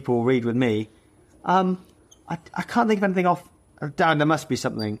great people read with me. I can't think of anything off. Darren, there must be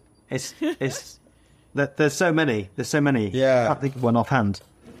something. It's that there's so many. Yeah, I can't think of one offhand.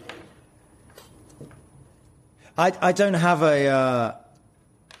 I don't have a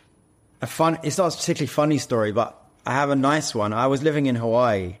fun. It's not a particularly funny story, but I have a nice one. I was living in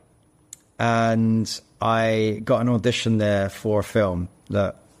Hawaii, and I got an audition there for a film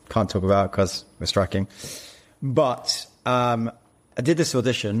that I can't talk about because we're striking. But I did this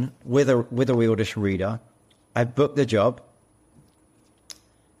audition with a We Audition reader. I booked the job.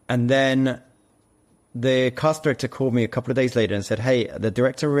 And then the cast director called me a couple of days later and said, hey, the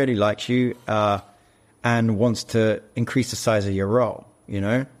director really likes you. and wants to increase the size of your role, you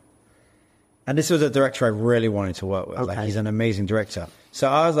know? And this was a director I really wanted to work with. Okay. Like, he's an amazing director. So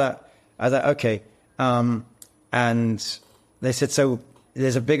I was like, okay. And they said, so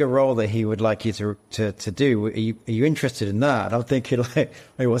there's a bigger role that he would like you to do. Are you interested in that? And I'm thinking, like,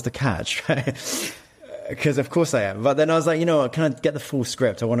 wait, what's the catch? Because of course I am. But then I was like, you know what, can I get the full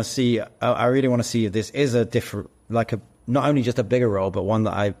script? I really want to see if this is a different, like not only just a bigger role, but one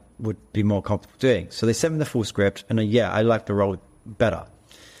that I would be more comfortable doing. So they sent me the full script, and I liked the role better.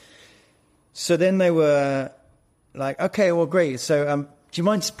 So then they were like, okay, well, great. So do you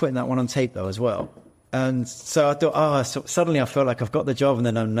mind just putting that one on tape, though, as well? And so I thought, so suddenly I felt like I've got the job, and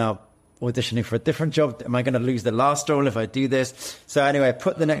then I'm now auditioning for a different job. Am I going to lose the last role if I do this? So anyway, I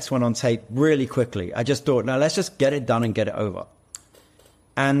put the next one on tape really quickly. I just thought, now let's just get it done and get it over.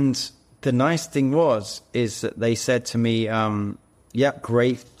 And the nice thing is that they said to me, yeah,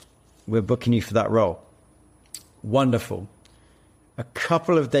 great. We're booking you for that role. Wonderful. A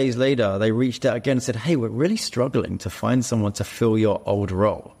couple of days later, they reached out again and said, hey, we're really struggling to find someone to fill your old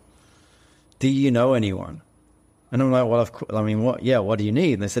role. Do you know anyone? And I'm like, well, of course. I mean, what do you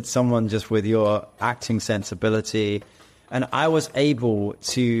need? And they said, someone just with your acting sensibility. And I was able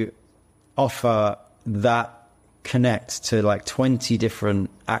to offer that connect to like 20 different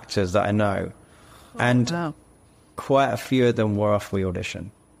actors that I know. Oh, and wow. Quite a few of them were off the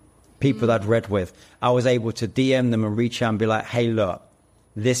audition. People that I'd read with. I was able to DM them and reach out and be like, hey, look,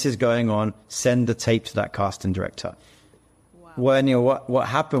 this is going on. Send the tape to that casting director. Wow. Well, you know, what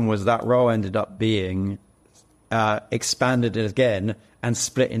happened was that role ended up being expanded again and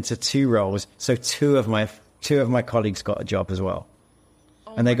split into 2 roles. So two of my colleagues got a job as well.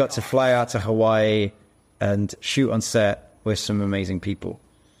 Oh, and they got to fly out to Hawaii and shoot on set with some amazing people.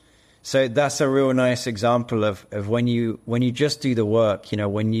 So that's a real nice example of when you just do the work, you know,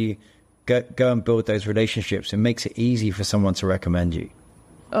 when you go and build those relationships, it makes it easy for someone to recommend you.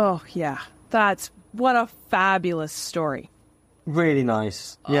 Oh, yeah. What a fabulous story. Really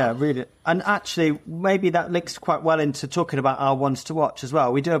nice. Yeah, really. And actually, maybe that links quite well into talking about our ones to watch as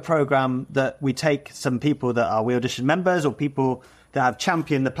well. We do a program that we take some people that are We Audition members or people that have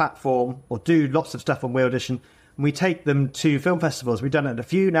championed the platform or do lots of stuff on We Audition, and we take them to film festivals. We've done it at a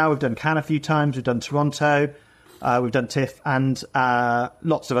few now. We've done Cannes a few times. We've done Toronto. We've done TIFF and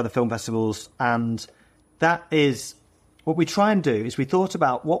lots of other film festivals. And that is what we try and do is we thought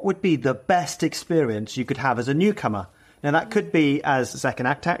about what would be the best experience you could have as a newcomer. Now, that could be as a second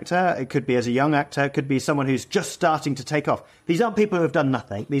act actor. It could be as a young actor. It could be someone who's just starting to take off. These aren't people who have done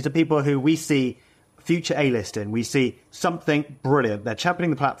nothing. These are people who we see future A-list in. We see something brilliant. They're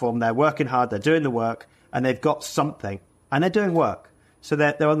championing the platform. They're working hard. They're doing the work. And they've got something. And they're doing work. So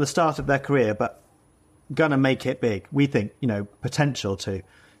they're on the start of their career, but going to make it big. We think, you know, potential to.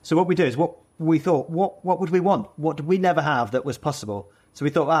 So what we do is what we thought, what would we want? What did we never have that was possible? So we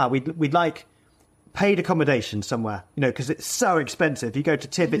thought, we'd like paid accommodation somewhere, you know, because it's so expensive. You go to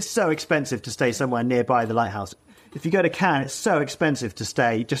TIFF, it's so expensive to stay somewhere nearby the lighthouse. If you go to Cannes, it's so expensive to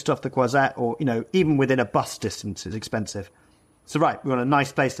stay just off the Croisette or, you know, even within a bus distance, it's expensive. So, right, we want a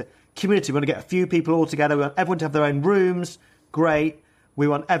nice place community. We want to get a few people all together. We want everyone to have their own rooms. Great. We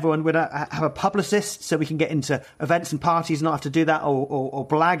want everyone to have a publicist so we can get into events and parties and not have to do that or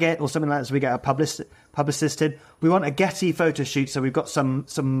blag it or something like that. So we get a publicist in. We want a Getty photo shoot. So we've got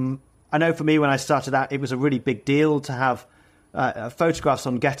some. I know for me, when I started out, it was a really big deal to have photographs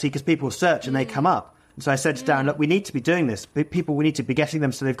on Getty because people search and they come up. And so I said to Darren, look, we need to be doing this. People, we need to be getting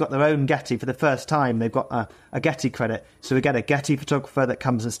them so they've got their own Getty for the first time. They've got a Getty credit. So we get a Getty photographer that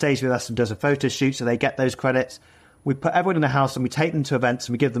comes and stays with us and does a photo shoot so they get those credits. We put everyone in the house and we take them to events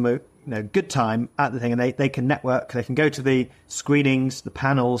and we give them a good time at the thing, and they can network. They can go to the screenings, the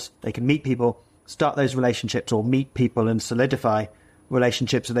panels. They can meet people, start those relationships or meet people and solidify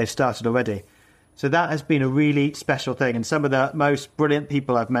relationships that they've started already. So that has been a really special thing. And some of the most brilliant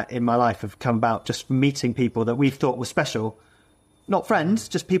people I've met in my life have come about just from meeting people that we thought were special. Not friends,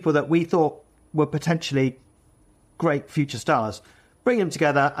 just people that we thought were potentially great future stars. Bring them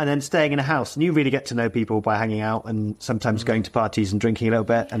together and then staying in a house. And you really get to know people by hanging out and sometimes going to parties and drinking a little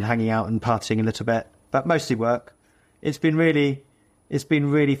bit and hanging out and partying a little bit. But mostly work. It's been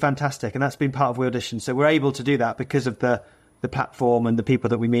really fantastic. And that's been part of We Audition. So we're able to do that because of the platform and the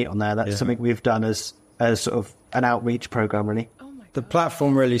people that we meet on there. That's something we've done as sort of an outreach program, really. The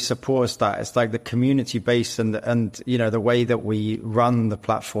platform really supports that. It's like the community base and you know, the way that we run the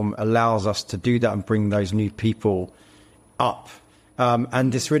platform allows us to do that and bring those new people up.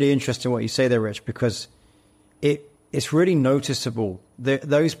 And it's really interesting what you say there, Rich, because it's really noticeable.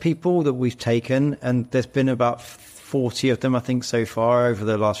 Those people that we've taken, and there's been about 40 of them, I think, so far over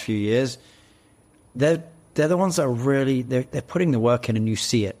the last few years, they're the ones that are really, they're putting the work in, and you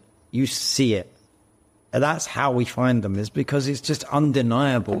see it. You see it. And that's how we find them, is because it's just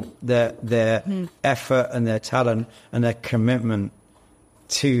undeniable, their effort and their talent and their commitment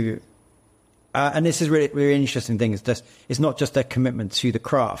to, and this is really, really interesting thing, is just, it's not just their commitment to the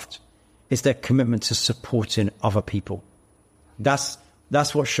craft, it's their commitment to supporting other people. That's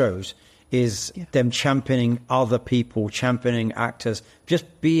what shows, is them championing other people, championing actors,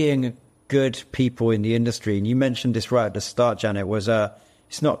 just being good people in the industry. And you mentioned this right at the start, Janet, was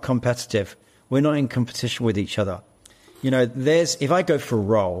it's not competitive. We're not in competition with each other. You know, if I go for a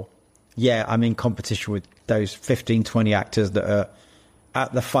role, I'm in competition with those 15, 20 actors that are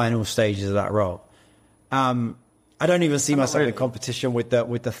at the final stages of that role. I don't even see myself in competition with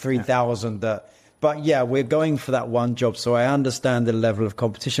the 3,000 but we're going for that one job. So I understand the level of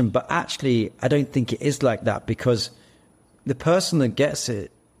competition, but actually I don't think it is like that, because the person that gets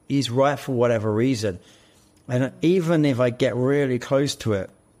it is right for whatever reason. And even if I get really close to it,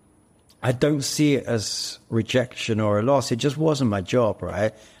 I don't see it as rejection or a loss. It just wasn't my job,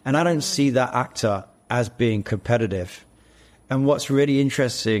 right? And I don't see that actor as being competitive. And what's really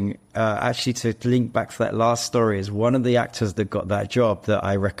interesting, actually, to link back to that last story, is one of the actors that got that job that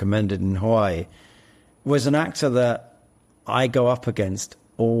I recommended in Hawaii was an actor that I go up against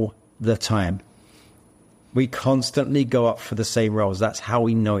all the time. We constantly go up for the same roles. That's how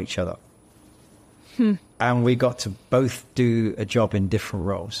we know each other. And we got to both do a job in different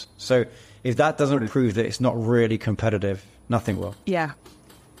roles. So if that doesn't prove that it's not really competitive, nothing will. Yeah.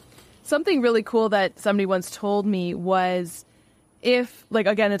 Something really cool that somebody once told me was, if, like,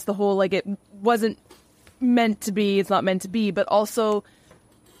 again, it's the whole, like, it wasn't meant to be, it's not meant to be, but also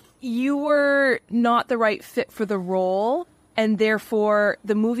you were not the right fit for the role, and therefore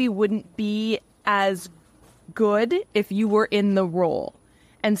the movie wouldn't be as good if you were in the role.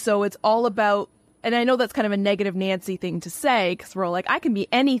 And so it's all about, and I know that's kind of a negative Nancy thing to say, because we're all like, I can be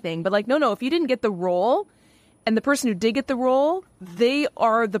anything, but like, no, if you didn't get the role, and the person who did get the role, they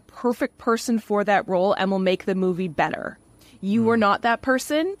are the perfect person for that role and will make the movie better. You were not that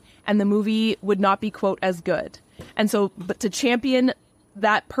person, and the movie would not be, quote, as good. And so, but to champion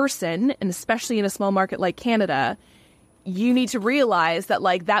that person, and especially in a small market like Canada, you need to realize that,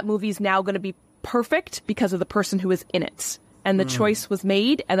 like, that movie's now going to be perfect because of the person who is in it. And the choice was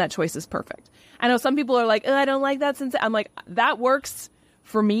made, and that choice is perfect. I know some people are like, I don't like that sensation. I'm like, that works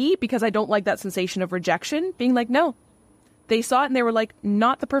for me because I don't like that sensation of rejection. Being like, no. They saw it and they were like,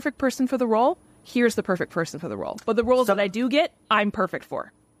 not the perfect person for the role. Here's the perfect person for the role. But the roles that I do get, I'm perfect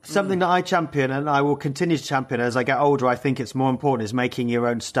for. Something that I champion, and I will continue to champion as I get older, I think it's more important, is making your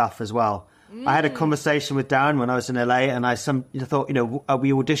own stuff as well. I had a conversation with Darren when I was in LA, and I thought, are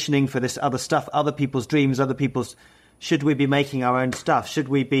we auditioning for this other stuff, other people's dreams, other people's... Should we be making our own stuff? Should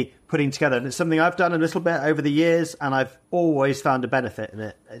we be putting together? And it's something I've done a little bit over the years, and I've always found a benefit in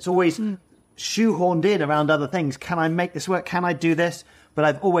it. It's always shoehorned in around other things. Can I make this work? Can I do this? But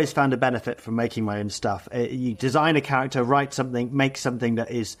I've always found a benefit from making my own stuff. You design a character, write something, make something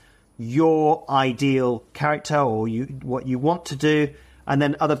that is your ideal character or what you want to do, and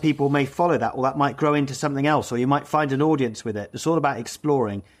then other people may follow that, or that might grow into something else, or you might find an audience with it. It's all about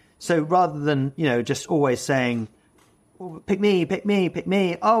exploring. So rather than, just always saying, pick me, pick me, pick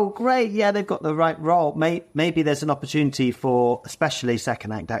me. Oh, great. Yeah, they've got the right role. Maybe there's an opportunity for especially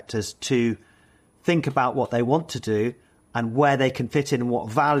second act actors to think about what they want to do and where they can fit in and what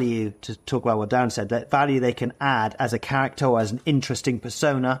value, to talk about what Darren said, that value they can add as a character or as an interesting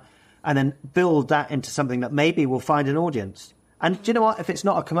persona, and then build that into something that maybe will find an audience. And do you know what? If it's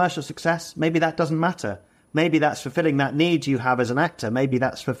not a commercial success, maybe that doesn't matter. Maybe that's fulfilling that need you have as an actor. Maybe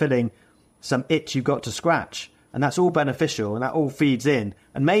that's fulfilling some itch you've got to scratch. And that's all beneficial, and that all feeds in.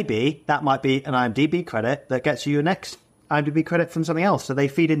 And maybe that might be an IMDb credit that gets you your next IMDb credit from something else. So they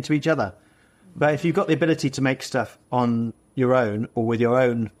feed into each other. But if you've got the ability to make stuff on your own or with your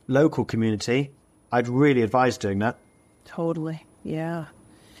own local community, I'd really advise doing that. Totally. Yeah.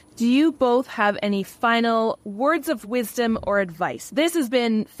 Do you both have any final words of wisdom or advice? This has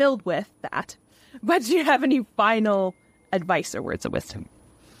been filled with that. But do you have any final advice or words of wisdom?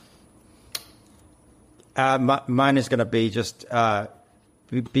 Mine is going to be just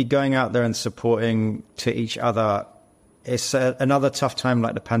be going out there and supporting to each other. It's another tough time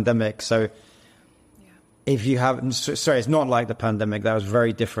like the pandemic. So if you haven't, sorry, it's not like the pandemic. That was a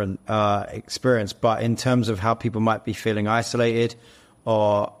very different experience. But in terms of how people might be feeling isolated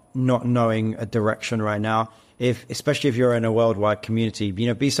or not knowing a direction right now, especially if you're in a worldwide community,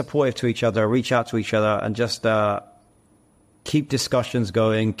 be supportive to each other, reach out to each other, and just keep discussions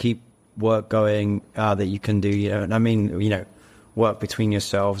going, keep work going that you can do, and I mean, work between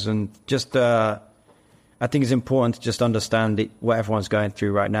yourselves, and just I think it's important to just understand what everyone's going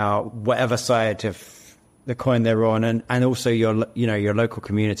through right now, whatever side of the coin they're on, and also your local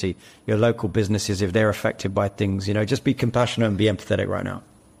community, your local businesses, if they're affected by things, just be compassionate and be empathetic right now.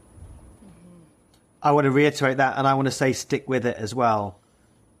 I want to reiterate that, and I want to say stick with it as well.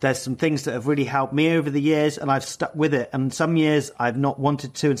 There's some things that have really helped me over the years, and I've stuck with it. And some years I've not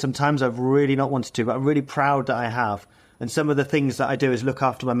wanted to, and sometimes I've really not wanted to, but I'm really proud that I have. And some of the things that I do is look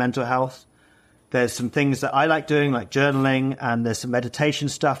after my mental health. There's some things that I like doing, like journaling, and there's some meditation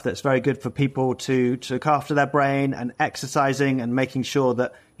stuff that's very good for people to look after their brain, and exercising and making sure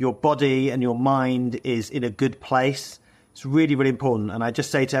that your body and your mind is in a good place. It's really, really important. And I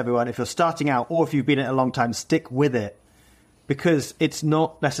just say to everyone, if you're starting out or if you've been in it a long time, stick with it, because it's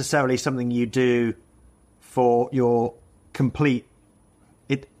not necessarily something you do for your complete.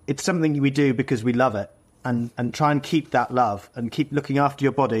 It's something we do because we love it. And try and keep that love and keep looking after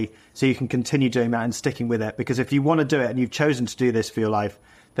your body so you can continue doing that and sticking with it. Because if you want to do it and you've chosen to do this for your life,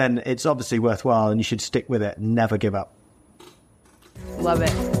 then it's obviously worthwhile and you should stick with it and never give up. Love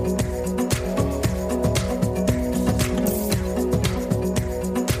it.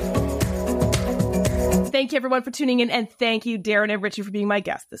 Thank you, everyone, for tuning in. And thank you, Darren and Richie, for being my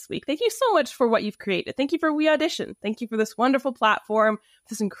guest this week. Thank you so much for what you've created. Thank you for We Audition. Thank you for this wonderful platform,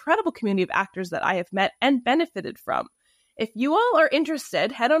 this incredible community of actors that I have met and benefited from. If you all are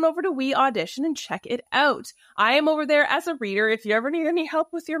interested, head on over to We Audition and check it out. I am over there as a reader. If you ever need any help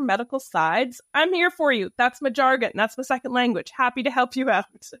with your medical sides, I'm here for you. That's my jargon. That's my second language. Happy to help you out.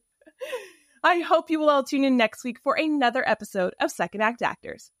 I hope you will all tune in next week for another episode of Second Act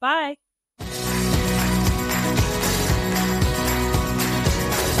Actors. Bye.